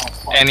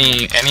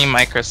 Any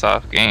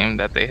Microsoft game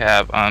that they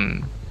have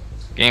on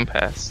Game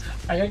Pass.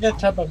 I gotta get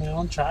trapped by my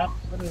own trap.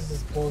 What is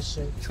this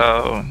bullshit?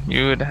 So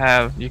you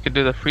could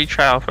do the free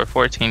trial for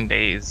 14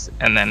 days,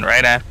 and then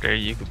right after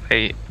you could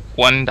pay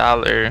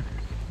 $1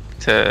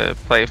 to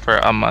play for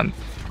a month.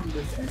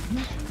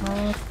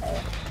 Okay.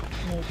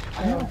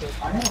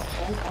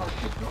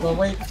 But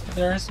wait,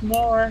 there's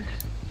more.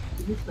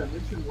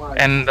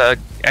 And the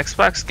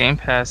Xbox Game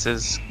Pass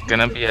is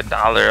gonna be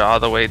 $1 all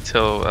the way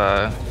till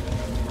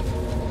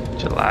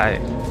July.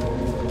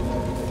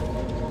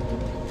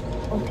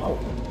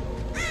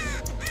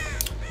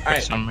 For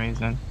Alright, some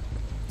reason.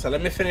 so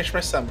let me finish my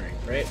summary,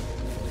 right?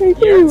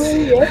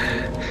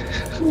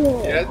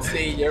 Let's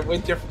see. You're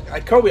with your.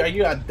 Kobe, are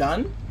you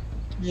done?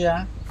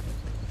 Yeah.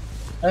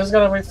 I just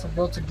gotta wait for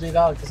Bill to bleed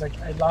out because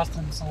I lost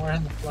him somewhere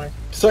on the floor.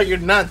 So you're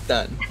not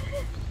done.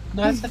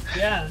 No, I said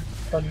yeah,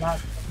 but not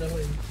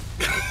really.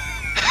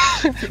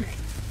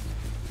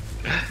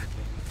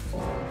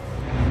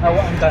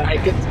 I'm done. I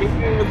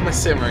continue with my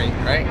simmering,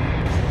 right?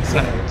 So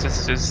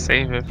just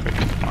save it for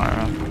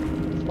tomorrow.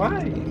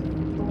 Why?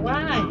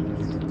 Why?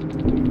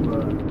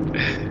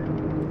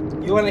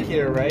 You want to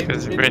hear, right?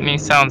 Because Brittany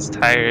sounds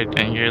tired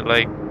and you're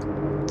like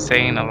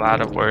saying a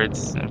lot of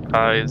words and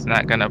probably is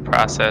not gonna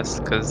process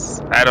because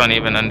I don't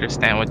even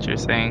understand what you're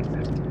saying.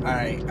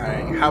 Alright.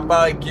 How about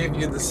I give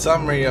you the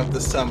summary of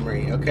the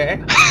summary, okay?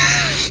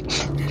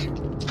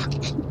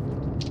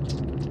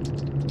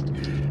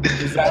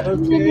 Is that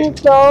okay?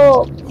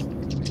 Adult.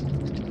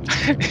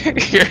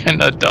 You're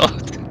an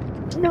adult.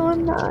 No,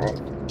 I'm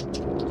not.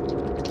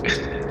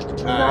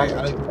 Alright,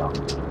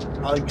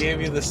 I'll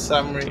give you the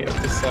summary of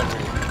the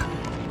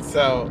summary.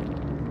 So,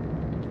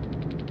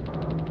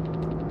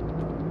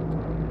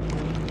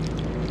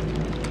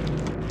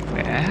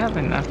 Wait, I have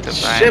enough to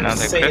buy Ship another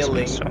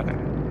sailing. Christmas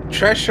sweater.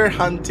 treasure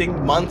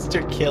hunting,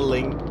 monster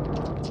killing,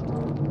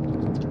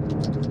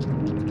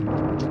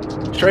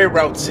 trade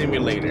route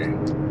simulator.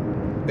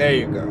 There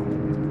you go.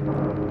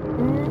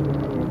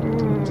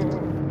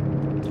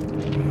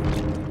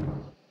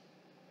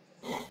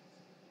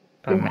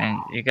 But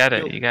man, you You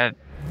gotta want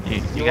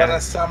gotta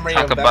a summary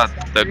talk of about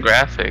that? the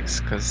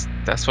graphics because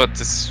that's what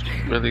this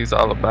really is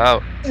all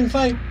about.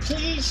 Invite,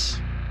 please.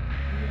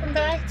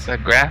 Invite. The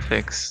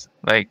graphics,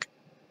 like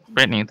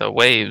Brittany, the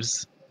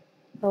waves,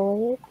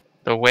 Oh,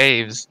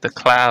 the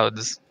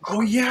clouds.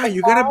 Oh yeah,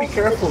 you gotta be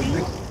careful.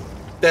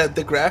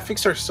 The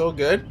graphics are so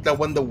good that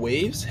when the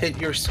waves hit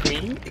your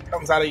screen, it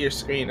comes out of your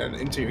screen and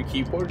into your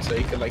keyboard, so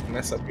you can like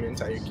mess up your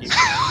entire keyboard.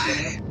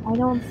 I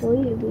don't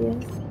believe you.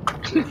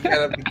 You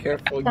gotta be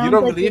careful. You Sounds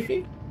don't like believe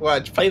me?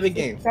 Watch, play the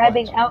game.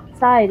 Driving Watch.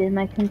 outside in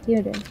my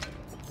computer.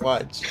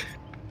 Watch.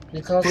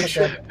 Because Put of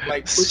your, that.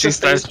 like, put She your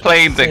starts face-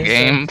 playing the Same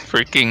game.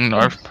 Freaking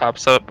North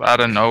pops up out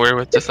of nowhere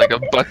with just like a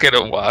bucket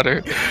of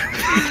water.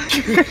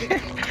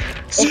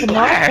 If no one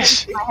comes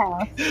Splash! to my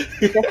house,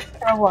 just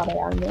throw water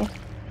on me.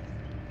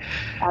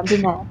 I'll be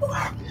nice.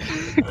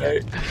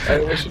 I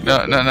wish you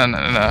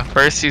No.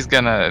 First, he's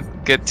gonna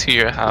get to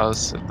your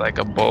house with like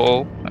a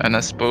bowl and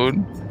a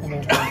spoon,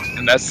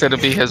 and that's gonna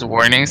be his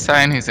warning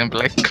sign. He's gonna be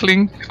like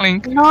clink,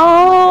 clink,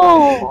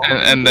 No!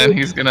 and then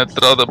he's gonna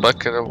throw the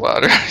bucket of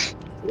water.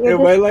 You're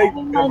Am I like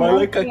describing my a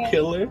nightmare.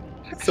 killer?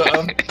 So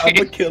I'm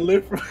a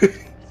killer.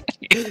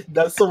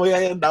 That's the way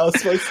I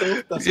announce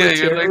myself. That's Yeah, my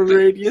you're terror like the-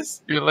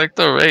 radius. You're like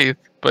the wraith,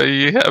 but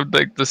you have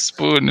like the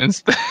spoon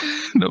instead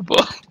of the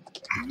bowl.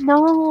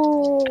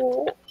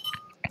 No!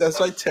 That's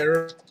my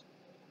terror.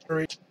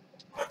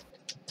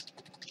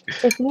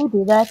 If you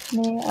do that to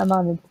me, I'm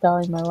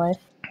uninstalling my life.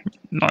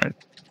 North,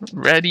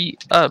 ready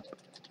up.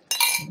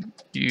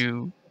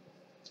 You.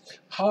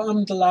 How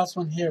I'm the last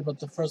one here, but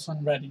the first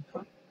one ready?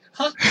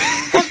 Huh?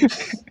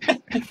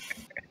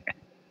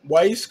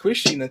 Why are you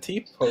squishy in a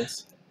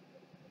T-pose?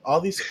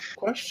 All these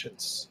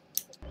questions.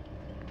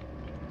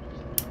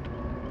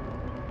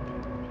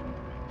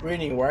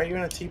 Rini, why are you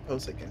in a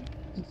T-pose again?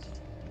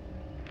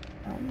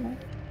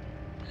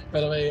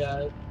 By the way,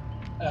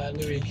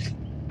 Louis.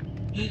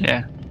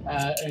 Yeah.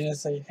 I'm gonna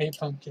say, "Hey,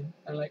 pumpkin."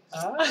 I'm like,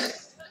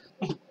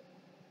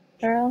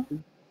 Girl,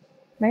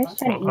 Mary's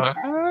trying to eat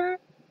that.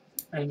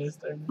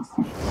 Ernest.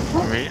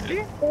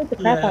 Really? Scared the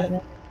crap out of Yeah.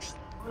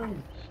 me.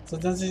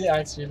 Sometimes he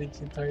acts really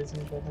cute towards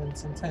me, but then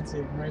sometimes he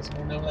ignores me,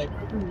 and I'm like,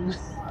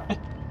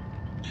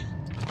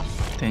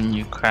 Then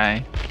you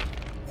cry.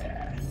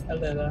 yeah, a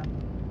little.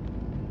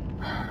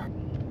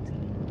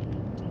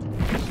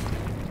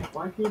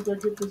 Why can't I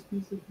get this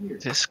piece of gear?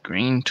 This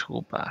green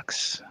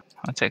toolbox.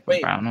 I'll take the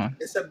Wait. brown one.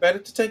 Is it better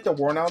to take the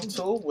worn out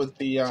tool with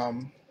the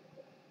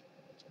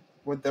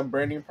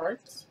burning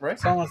parts, right?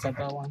 Someone said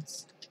that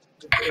once.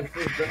 If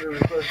this better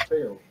reverse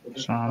fail.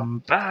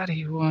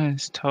 Somebody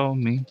once told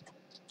me.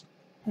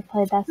 I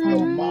played that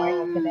song on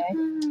the radio today.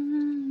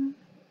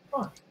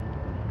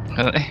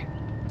 Really?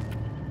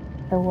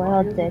 The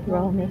world did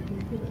roll me.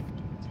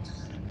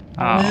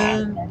 Oh,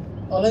 Man,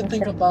 all I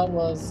think about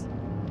was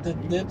the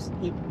Dibs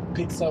eat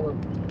pizza with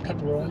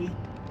pepperoni.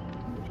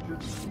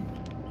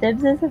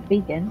 Dibs is a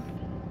vegan.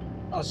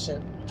 Oh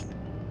shit.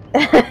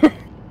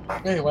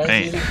 Wait, why is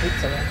Hey. he eating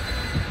pizza then?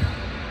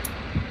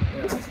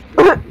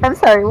 I'm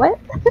sorry, what?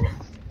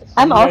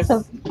 I'm You guys-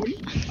 also.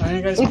 Are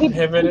you guys We could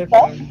prohibited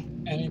pizza? from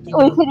anything?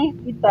 We could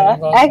eat pizza.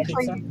 involves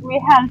Actually, pizza? we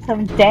had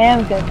some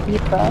damn good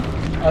pizza.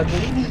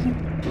 Ugly?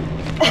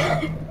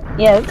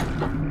 Yes.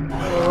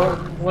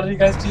 What do you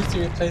guys do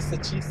to replace the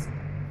cheese?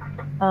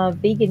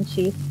 Vegan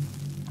cheese.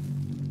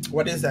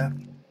 What is that?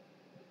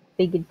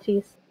 Vegan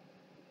cheese.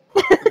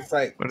 It's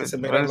like What is is- it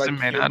made what of is like it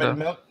made human out of?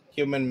 milk?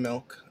 Human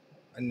milk.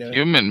 I know. it.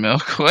 human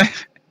milk.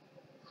 What?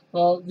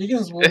 Well,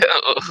 vegans would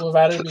Ew.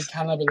 rather be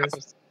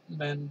cannibalists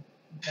than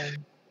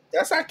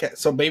That's not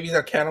so. Babies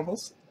are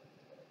cannibals.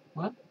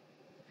 What?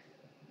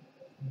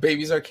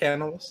 Babies are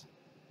cannibals.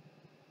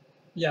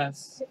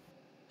 Yes.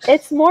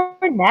 It's more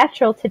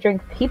natural to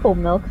drink people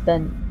milk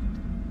than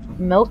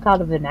milk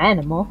out of an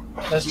animal.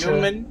 That's true.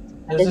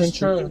 Human. This is isn't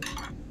true.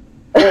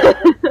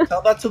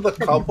 Tell that to the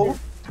couple.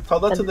 Tell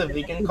that to the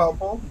vegan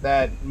couple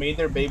that made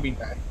their baby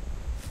die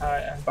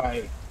Alright.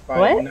 by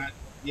What? not.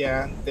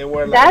 Yeah, they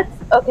were like.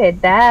 That's okay.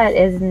 That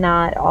is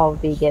not all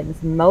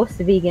vegans. Most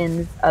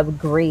vegans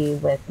agree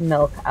with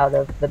milk out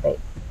of the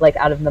like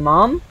out of the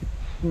mom.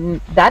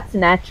 That's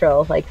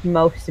natural. Like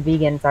most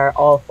vegans are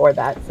all for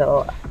that.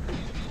 So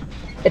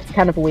it's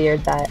kind of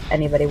weird that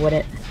anybody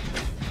wouldn't.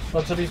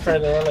 Well, to be fair,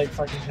 there are like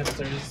fucking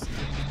hipsters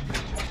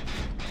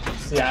in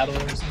Seattle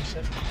or some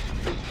shit.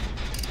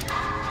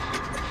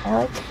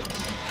 I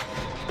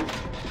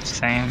like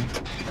Same.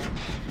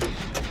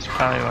 It's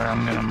probably where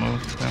I'm gonna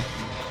move to.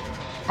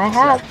 I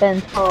have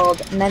been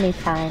told many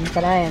times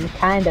that I am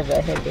kind of a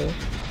hippie.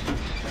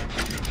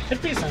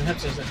 Hippies and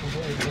hipsters are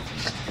completely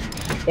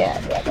different. Yeah,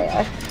 they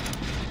are.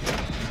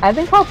 I've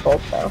been called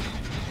both though.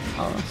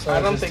 Oh. So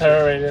I don't just think-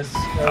 terrorists.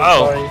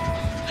 Oh. Lori.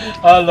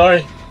 Oh,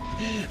 Lori.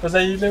 Was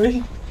that you,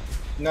 Louis?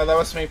 No, that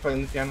was me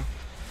playing the piano.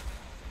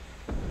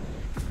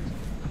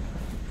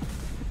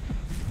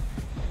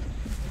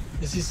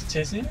 Is he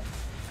chasing you?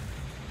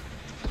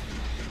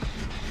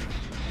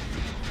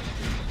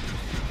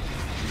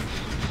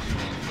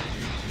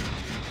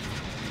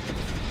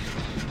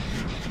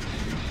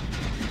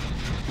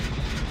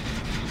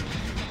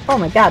 Oh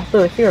my God,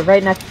 Louis, you were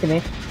right next to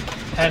me.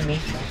 And me.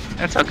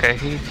 It's okay.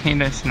 He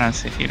does not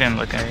see. He didn't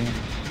look at you.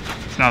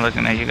 He's not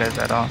looking at you guys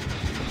at all.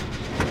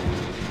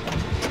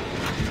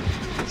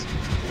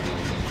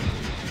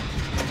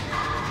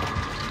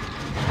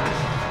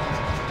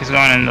 He's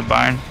going in the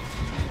barn.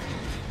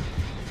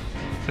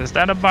 Is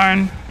that a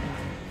barn?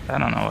 I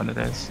don't know what it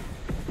is.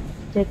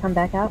 Did he come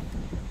back out?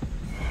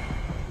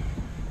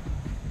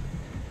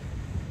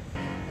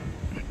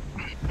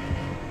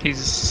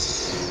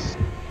 He's...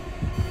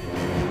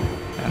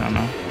 I don't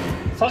know.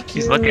 Fuck you.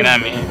 He's looking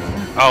at me.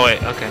 Oh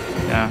wait, okay.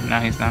 Yeah, no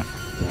he's not.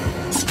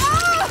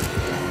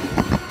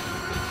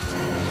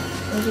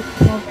 Maybe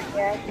come over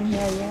here. I can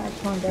hear you. I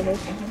just want to get away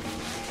from him.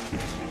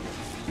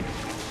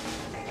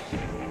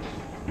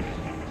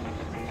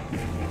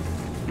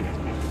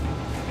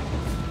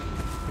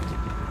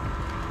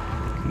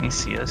 Can he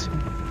see us?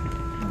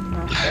 I'm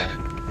not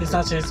sure. He's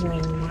not chasing me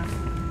anymore.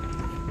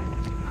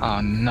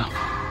 Oh no.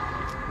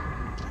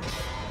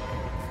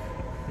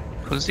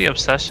 Who's the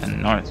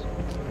obsession? North.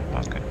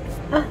 Okay.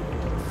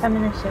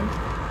 Premonition.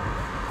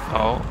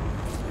 Oh.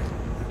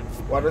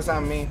 What does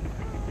that mean?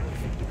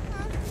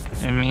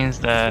 It means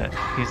that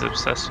he's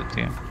obsessed with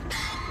you.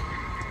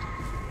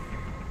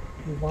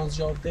 He wants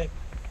your dick.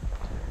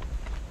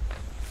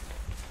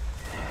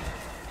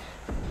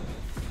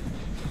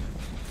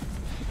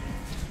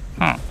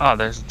 Huh. Oh,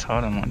 there's a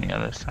totem on the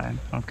other side.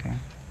 Okay.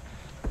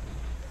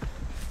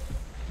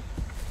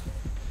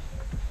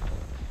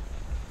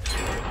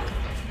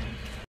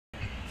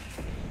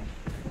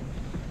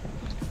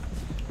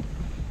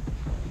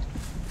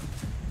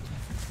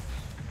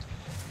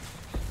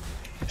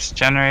 This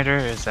generator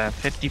is at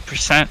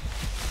 50%.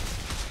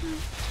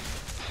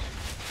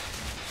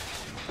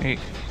 Wait,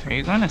 are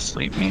you going to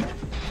sleep, me?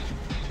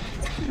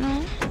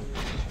 No.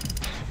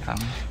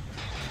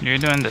 You're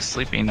doing the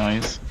sleepy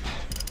noise.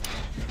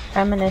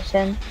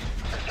 Premonition.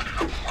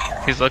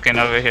 He's looking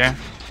over here.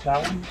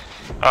 That one?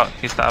 Oh,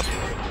 he stopped.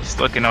 He's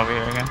looking over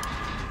here again.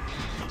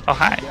 Oh,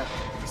 hi. Yeah.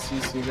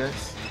 See you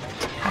guys.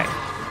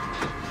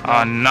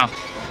 Oh, no.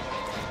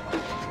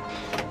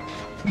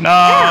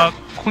 No,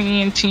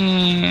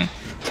 Quentin.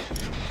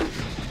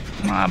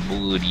 My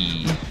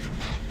booty.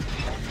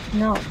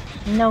 No.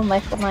 No,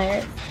 Michael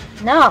Myers.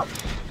 No.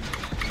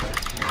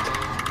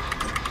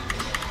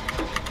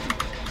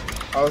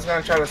 I was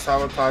gonna try to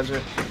sabotage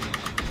it.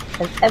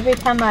 Because every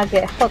time I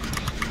get hooked,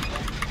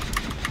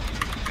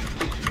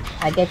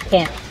 I get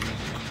camped.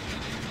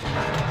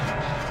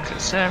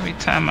 Cause every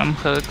time I'm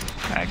hooked,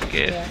 I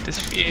get this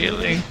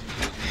feeling.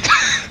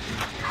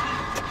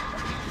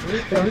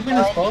 Everything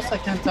is false? I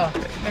can't tell.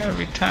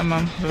 Every time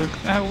I'm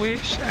hooked, I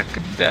wish I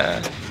could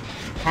die.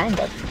 Kind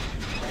of.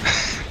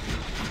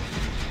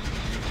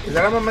 Is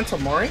that a Memento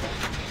Mori?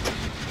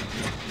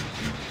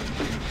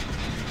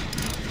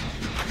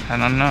 I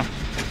don't know.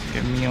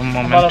 Give me a about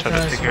moment a to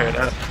finish figure it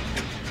line? out.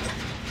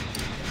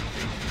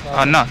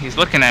 Oh no, he's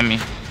looking at me.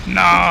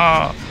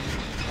 No!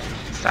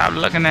 Stop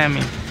looking at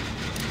me.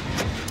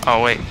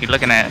 Oh wait, he's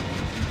looking at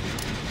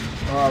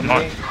Oh,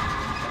 North. me.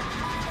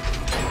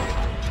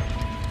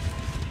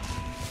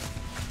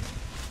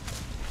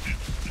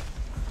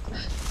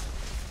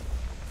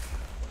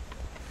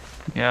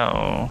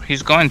 Yo,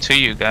 he's going to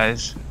you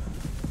guys.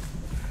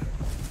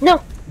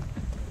 No.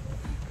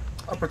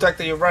 I'll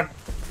protect you. Run.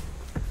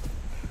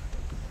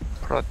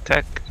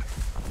 Protect.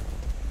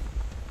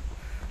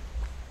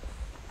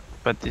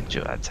 But did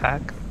you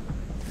attack?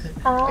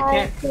 I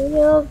can't.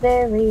 feel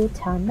very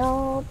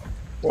tunneled.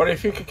 What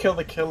if you could kill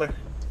the killer?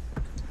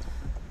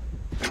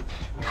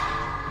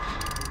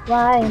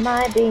 Why am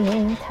I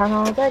being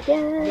tunneled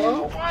again?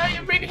 Why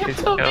are you beating him Just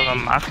to kill a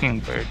me?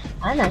 mockingbird.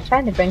 I'm not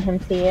trying to bring him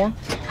to you.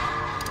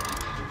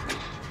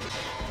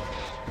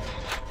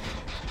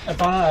 I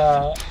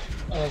found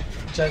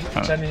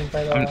Jenny,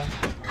 but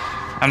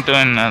I'm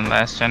doing the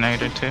last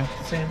generator too.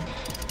 same.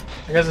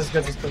 I guess it's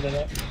good to split it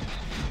up.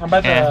 I'm by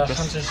Yeah, the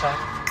just- hunter shop.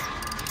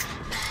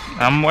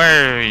 I'm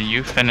where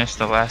you finished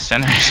the last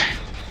generator.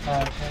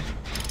 Oh, okay.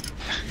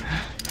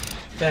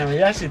 Damn, we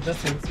actually did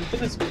things. We did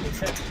this really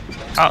quick.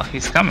 Oh,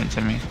 he's coming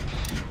to me.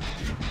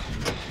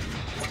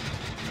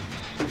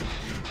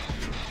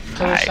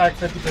 Total Hi. shock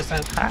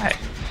 50%. Hi.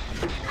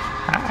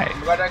 Hi. I'm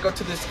glad I go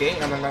to this gate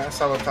and I'm gonna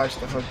sabotage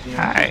the hook. You know?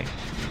 Hi.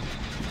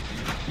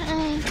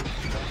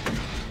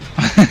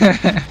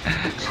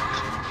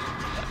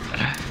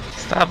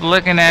 Stop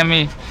looking at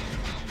me.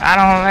 I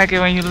don't like it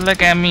when you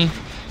look at me.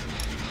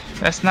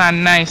 That's not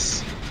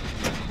nice.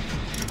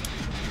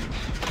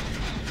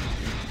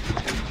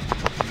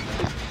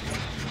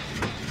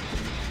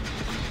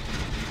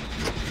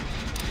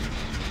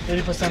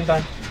 %80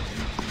 done.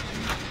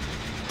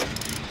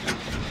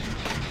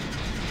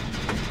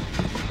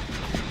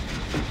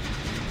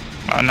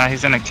 Oh no,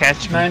 he's gonna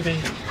catch me. 90.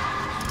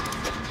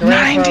 You're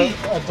ready 90.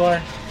 for a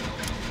door.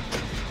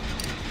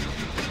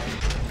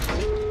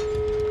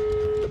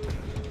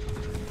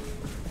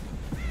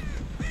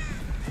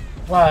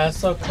 Wow, that's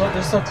so close.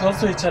 They're so close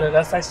to each other.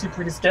 That's actually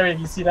pretty scary.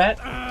 You see that?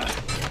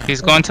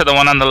 He's going to the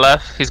one on the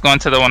left. He's going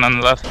to the one on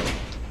the left.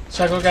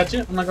 Should I go get you?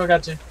 I'm gonna go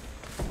get you.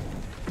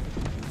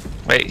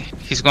 Wait,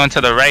 he's going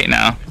to the right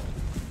now.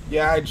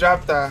 Yeah, I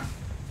dropped a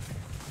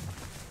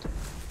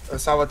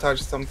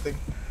sabotage something. Is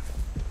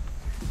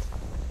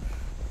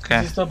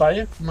Okay. he still by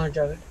you? I'm gonna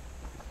get it.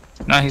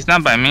 No, he's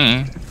not by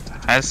me.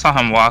 I saw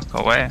him walk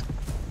away.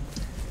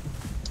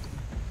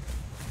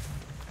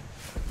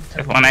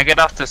 If when I get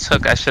off this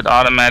hook, I should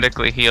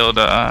automatically heal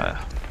to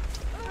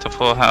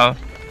full health.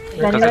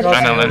 You're Because gonna go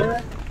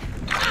adrenaline.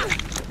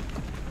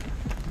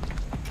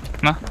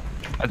 No,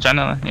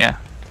 adrenaline. Yeah.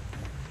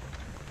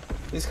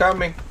 He's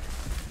coming.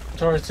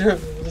 Door 2.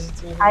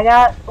 I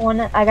got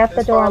one. I got the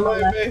Just door on the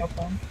follow left me.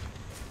 open.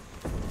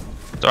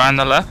 Door on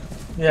the left.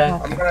 Yeah.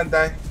 I'm gonna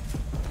die.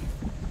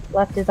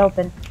 Left is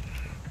open.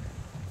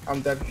 I'm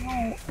dead.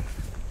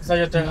 Is that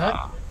your third hook?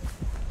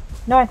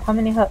 North, how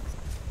many hooks?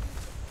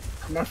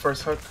 My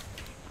first hook.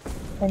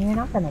 Then you're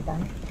not gonna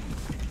die.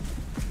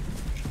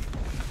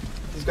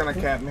 He's gonna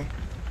cap me.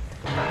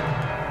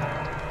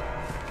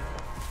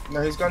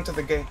 No, he's going to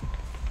the gate.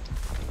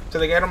 To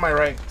the gate on my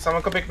right.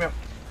 Someone come pick me up.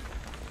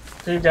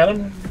 Can you get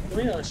him?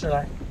 Or should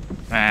I?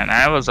 Man,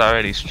 I was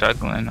already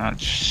struggling.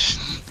 Okay,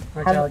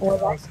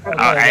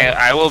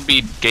 I will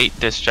be gate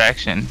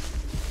distraction.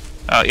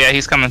 Oh yeah,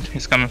 he's coming.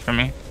 He's coming for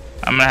me.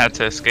 I'm gonna have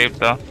to escape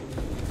though.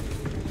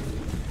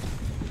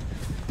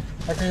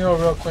 I can go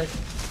real quick.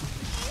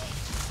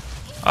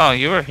 Oh,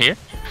 you were here?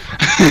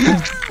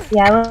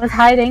 Yeah, I was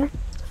hiding.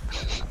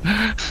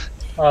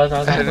 Oh, no,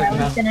 I I didn't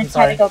was no, gonna I'm try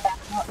sorry. to go back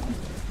up.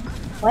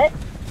 What?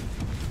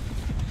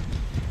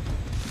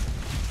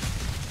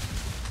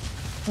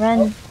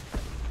 Run.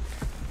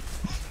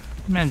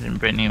 Imagine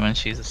Brittany when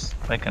she's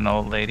like an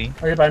old lady.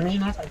 Are you by me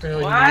enough? I can heal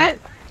you. What?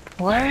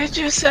 What did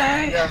you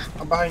say? Yeah,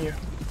 I'm behind you.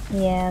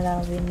 Yeah,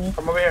 that'll be me.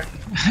 Come over here.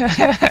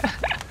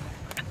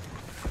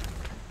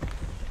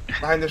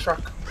 Behind this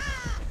rock.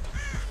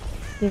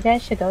 You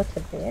guys should go to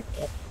bed.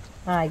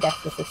 Oh, I guess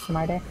this is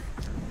smarter.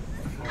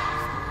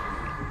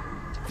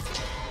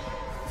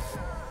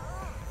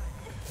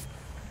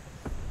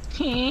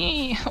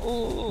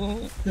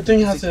 Ooh. The thing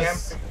has He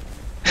this.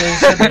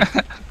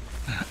 camping.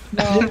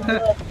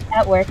 No,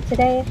 at work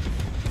today,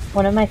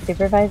 one of my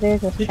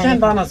supervisors was He trying can't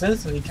to, ban us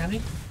instantly, can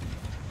he?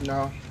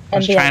 No. and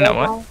Was the trying other to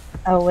what?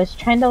 guy, was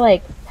trying to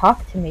like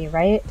talk to me,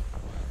 right?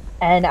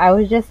 And I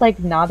was just like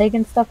nodding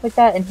and stuff like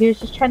that, and he was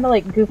just trying to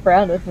like goof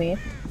around with me.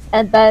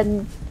 And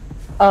then,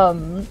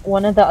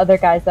 one of the other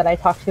guys that I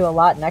talk to a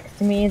lot next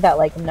to me that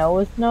like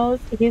knows,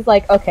 he's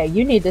like, okay,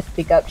 you need to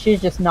speak up. She's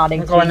just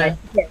nodding I'm to going me. there. You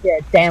can't hear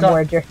a damn Go.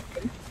 word you're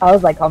saying. I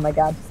was like, oh my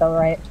god, so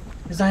right.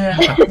 He's not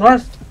here.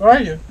 North, where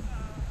are you?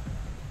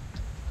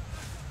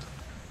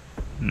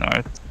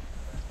 North.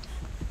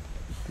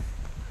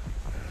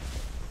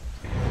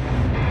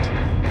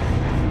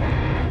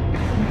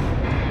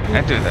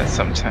 I do that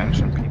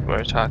sometimes when people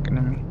are talking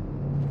to me.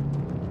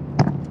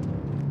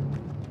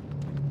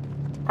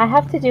 I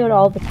have to do it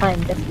all the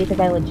time just because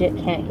I legit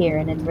can't hear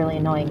and it's really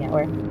annoying at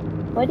work.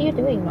 What are you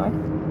doing, North?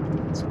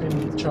 It's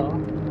been troll.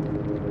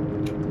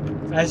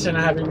 I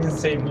shouldn't have even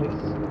saved you.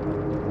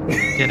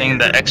 Getting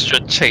the extra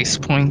chase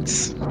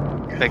points.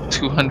 Like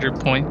 200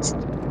 points.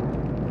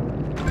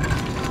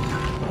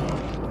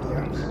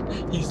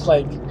 He's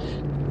like,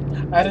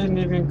 I didn't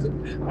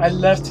even. I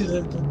left you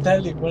the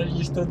deli. What are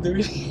you still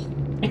doing?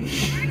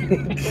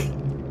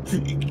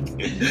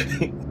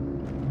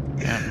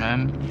 Yeah,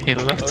 man. He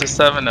left to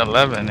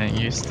 7-Eleven and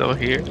you're still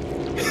here?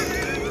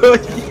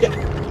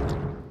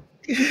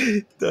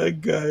 That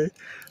guy.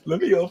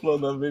 Let me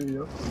upload that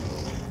video.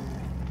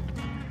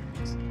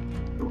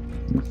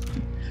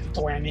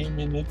 20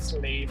 minutes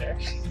later.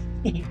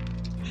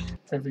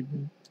 Perfect.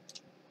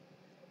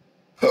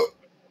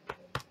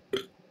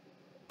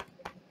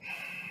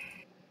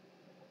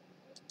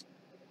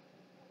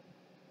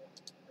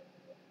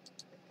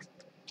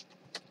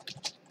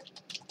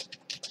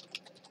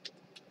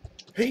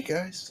 Hey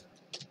guys,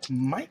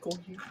 Michael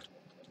here.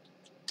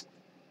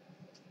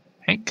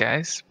 Hey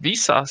guys,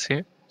 Vsauce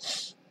here.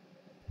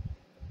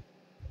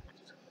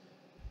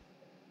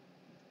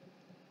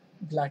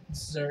 Black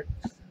dessert.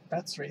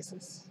 That's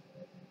racist.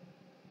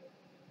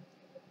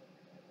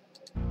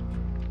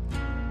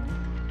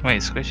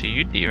 Wait, Squishy,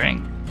 you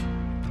D-rank?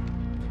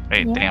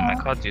 Wait, damn, I Yeah.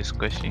 called you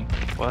Squishy.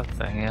 What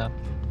the hell?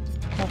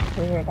 That's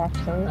weird,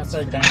 actually. That's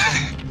our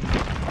dancing.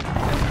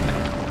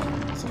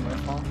 It's my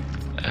fault.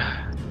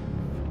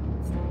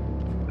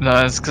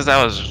 No, it's because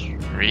I was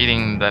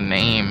reading the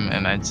name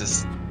and I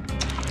just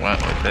went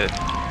with it.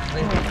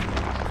 Wait,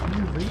 can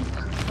you read?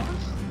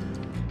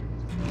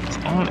 It's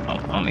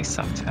only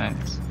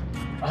sometimes.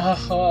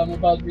 Oh, I'm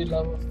about to be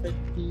level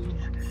 50.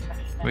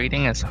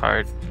 Reading is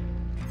hard.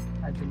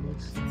 I believe.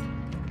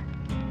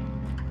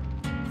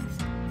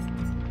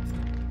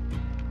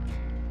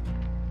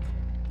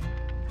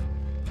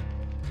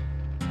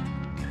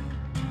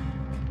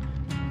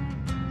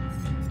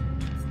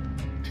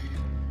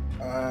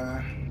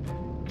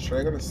 Should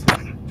I go to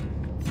sleep?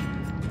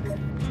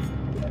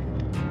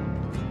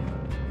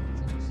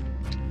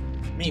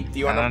 Me, do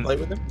you want to play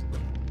with him?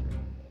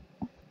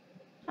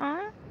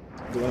 Huh?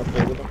 Do you want to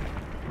play with him?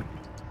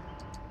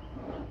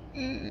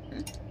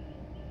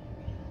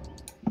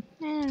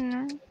 I don't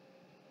know.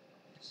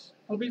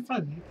 It'll be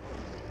fun.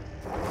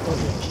 There'll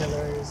be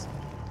killers,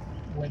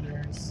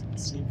 winners,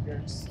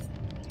 saviors.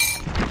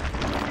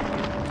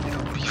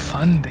 It'll be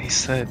fun, they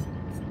said.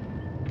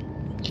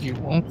 You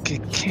won't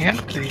get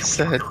camped, they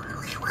said.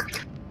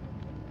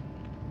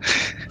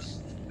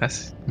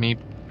 That's me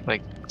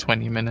like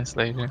 20 minutes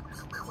later.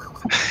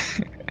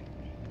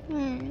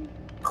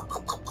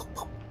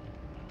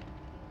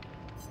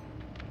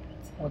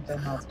 What the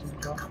mouth do you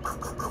go?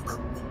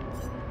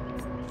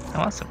 I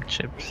want some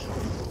chips.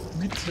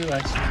 Me too,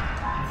 actually.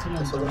 I'm feeling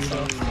That's what I'm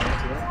Doritos. saying.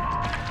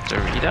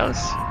 Doritos?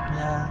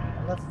 Yeah,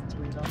 I love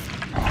Doritos.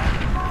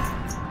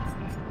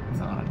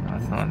 No.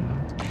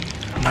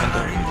 Not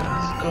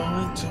Doritos.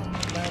 Going to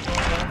level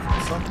up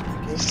something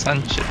again.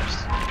 Sun chips.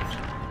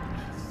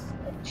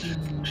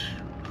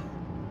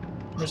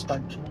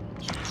 Respect.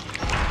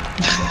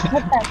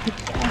 Put that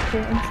picture after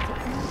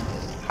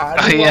Instagram. How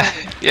Oh do yeah, I,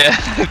 yeah.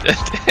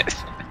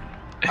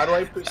 how do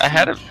I proceed?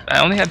 I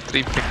only had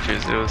 3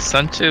 pictures. It was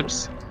sun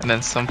chips, and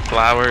then some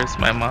flowers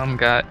my mom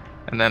got,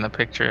 and then a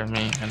picture of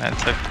me, and I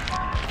took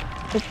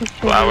The picture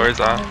flowers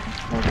of-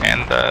 off,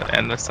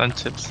 and the sun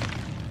chips.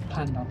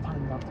 Panda.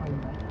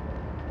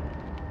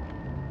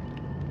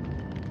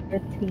 The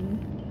tea.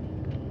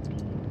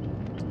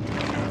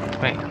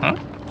 Wait, huh?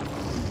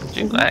 Did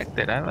you lag?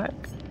 Did I lag?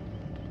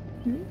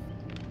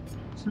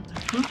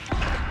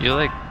 You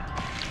like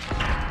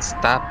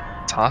stop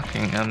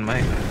talking on my.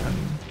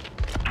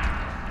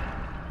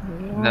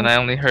 And then I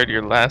only heard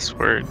your last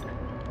word.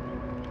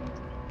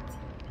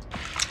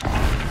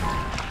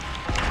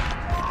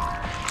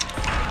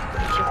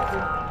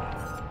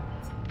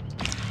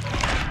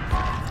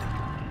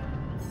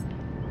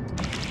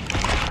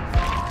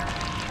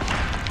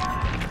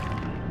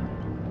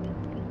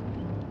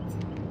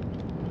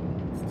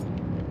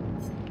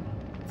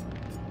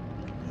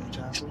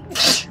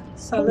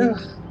 Salud.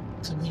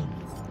 To me.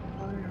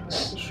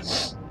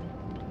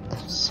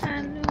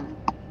 Salud.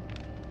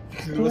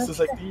 Lewis is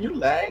like, do you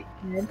lag?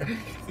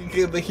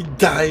 He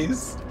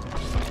dies.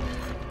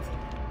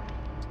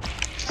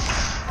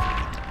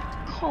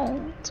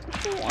 Cold.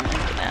 I want to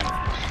get out.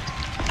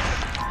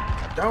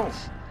 Don't.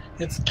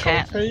 It's cold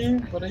Cat. for you?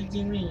 What do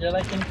you mean? You're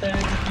like in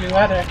 30-degree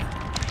weather.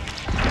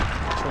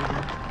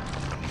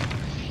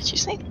 Did you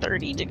say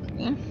 30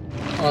 degrees?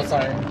 Oh,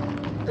 sorry.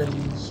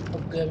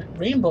 The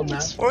rainbow map.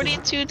 It's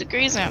 42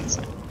 degrees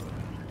outside.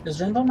 Is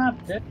rainbow map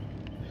good?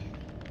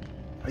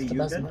 Are It's the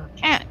you best good?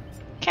 map.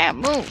 Can't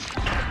move.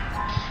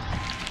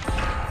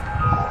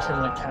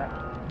 Kill a cat.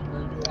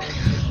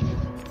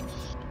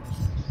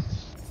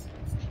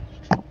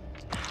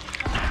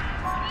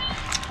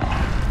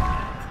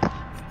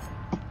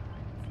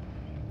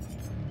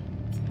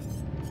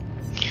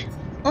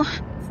 Oh.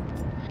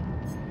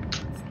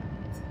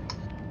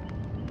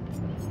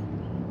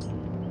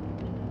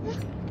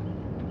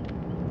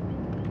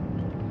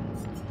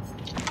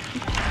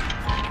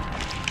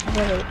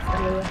 Really,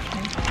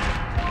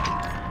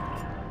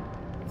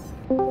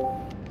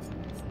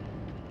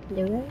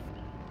 Lewis?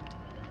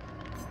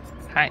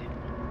 Hi.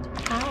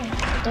 Hi.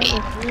 That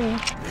was you.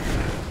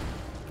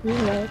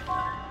 Lewis.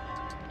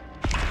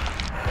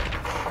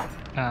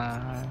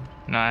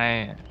 No,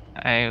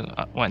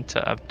 I went to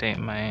update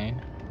my.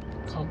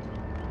 Comp.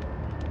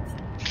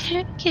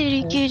 Kitty,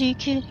 kitty,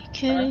 kitty,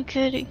 kitty,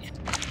 kitty.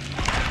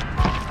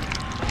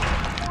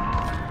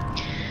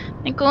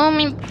 Let go of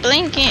me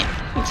blanket,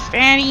 you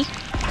fatty.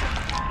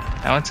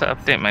 I went to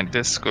update my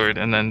Discord,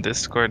 and then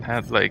Discord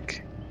had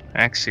like,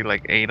 actually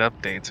like 8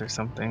 updates or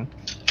something.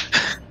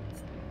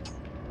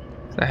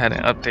 So I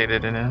hadn't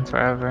updated it in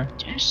forever.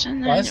 Just a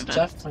Why is night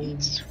Jeff of playing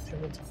updates.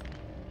 tabletop?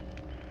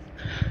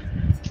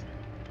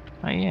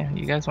 Oh yeah,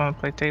 you guys want to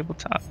play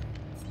tabletop?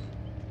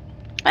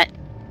 What?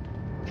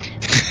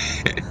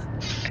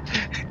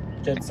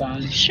 Get gets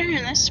on. Sure,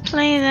 let's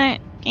play that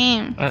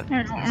game. I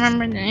don't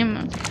remember the name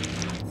of it.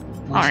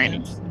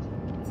 Alrighty.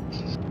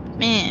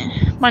 Man,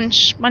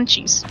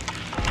 munchies.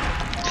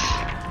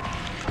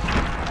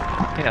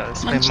 Yeah,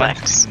 let's play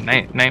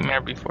Munchlax.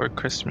 Nightmare Before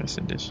Christmas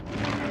edition.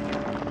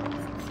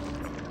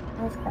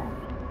 Okay.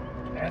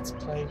 Let's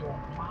play your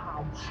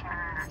mom.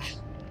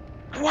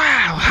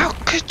 Wow, how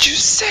could you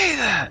say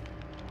that?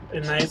 A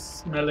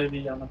nice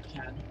melody on the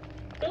piano.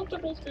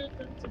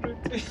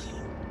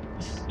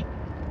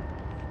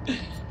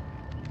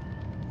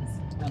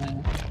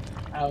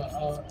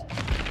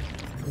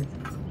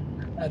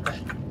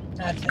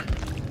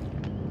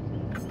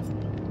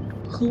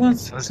 Who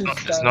wants to Is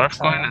start North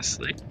a going trial? to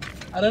sleep?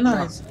 I don't know.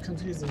 No. It's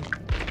confusing.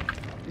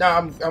 No,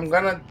 I'm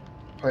gonna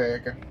play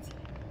again.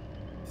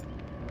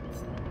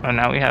 Oh,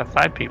 now we have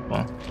 5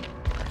 people.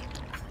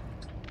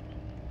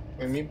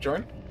 When me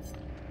join?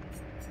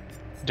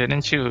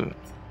 Didn't you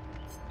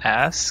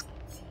ask?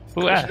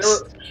 Who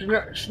asked? She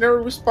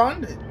never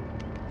responded.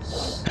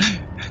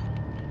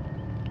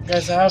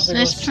 Guys, I have to go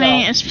Let's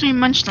play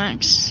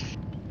Munchlax.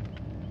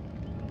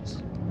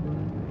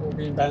 We'll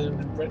be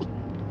abandoned in Britain.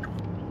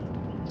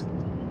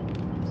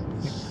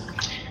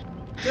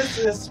 This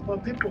is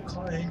what people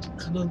call a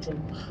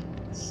conundrum.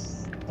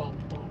 Bum,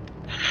 bum.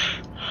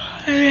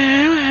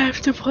 Yeah, I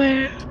have to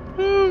play it.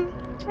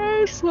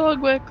 Let's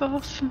log back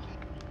off.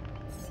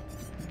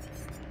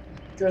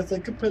 Guys, I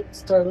could put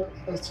start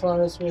as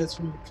far as ways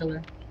from the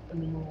killer.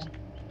 And then we'll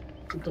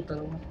put the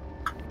better one.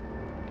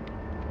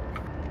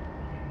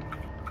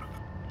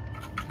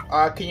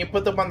 Can you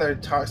put them on their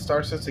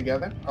star sets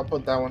together? I'll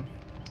put that one.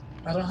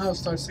 I don't have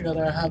stars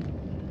together. I have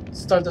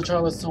start the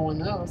trial with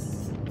someone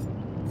else.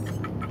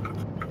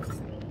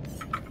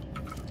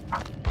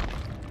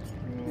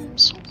 I'm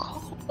so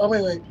cold. Oh,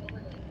 wait.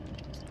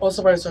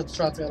 Also, I start the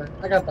trial together.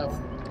 I got that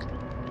one.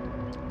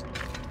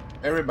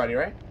 Everybody,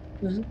 right?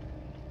 Mhm.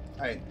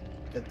 Alright,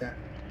 get that.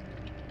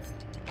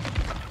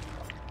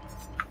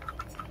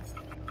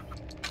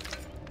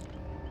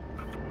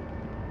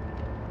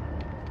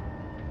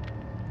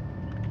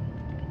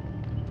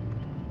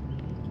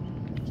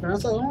 To be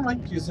honest, I don't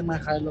like using my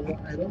high level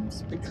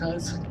items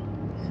because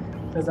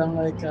I'm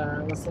like,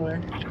 what's the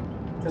way?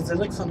 Because they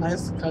look so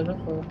nice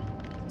colorful.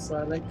 So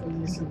I like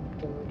using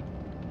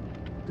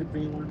the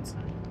green ones,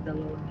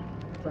 yellow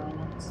and brown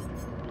ones.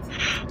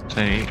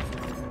 So you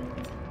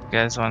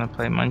guys want to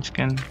play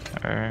Munchkin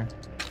or?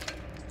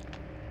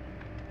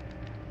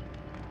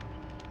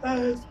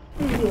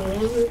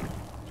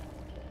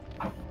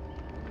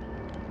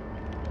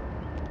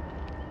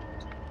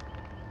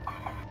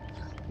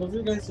 Both of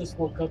you guys just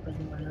woke up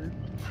anyway, right?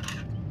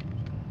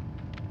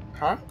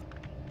 Huh?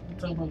 I'm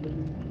talking about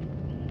living.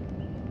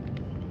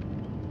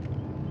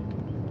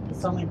 It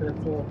sounds like they're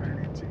full of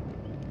energy.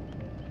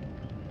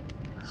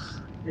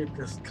 You're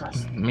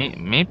disgusting.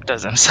 Meep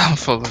doesn't sound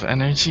full of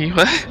energy.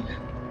 What?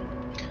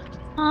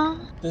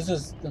 This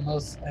is the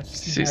most I've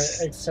seen her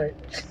She's- excite.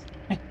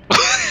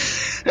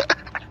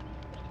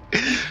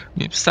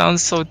 Meep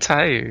sounds so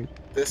tired.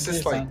 This Yes,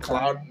 is like I'm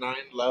Cloud9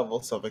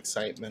 levels of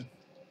excitement.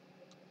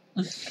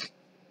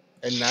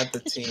 And not the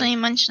Let's team. play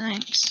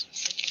Munchlax.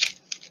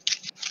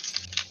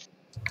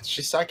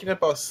 She's talking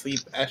about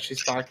sleep as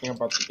she's talking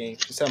about the game.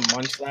 She said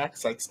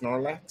Munchlax, like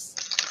Snorlax.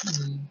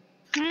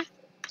 Mm.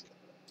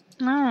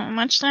 No,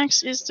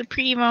 Munchlax is the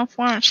pre-evolved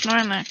form of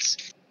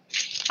Snorlax.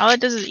 All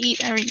it does is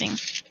eat everything.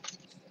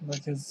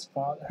 Like his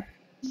father.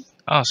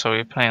 Oh, so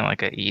we're playing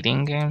like a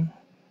eating game?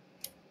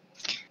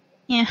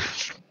 Yeah.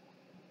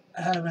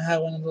 I haven't had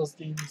one of those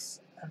games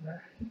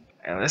ever.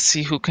 Yeah, let's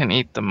see who can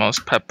eat the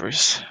most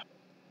peppers.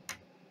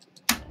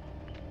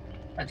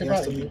 I could It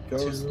has to probably be eat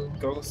two.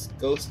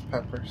 ghost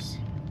peppers.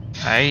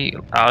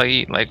 I'll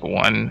eat like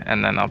one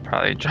and then I'll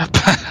probably drop.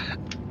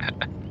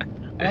 I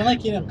don't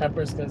like eating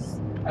peppers because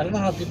I don't know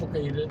how people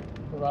can eat it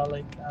without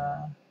like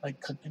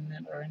cooking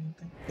it or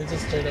anything. They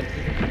just straight up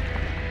eat it.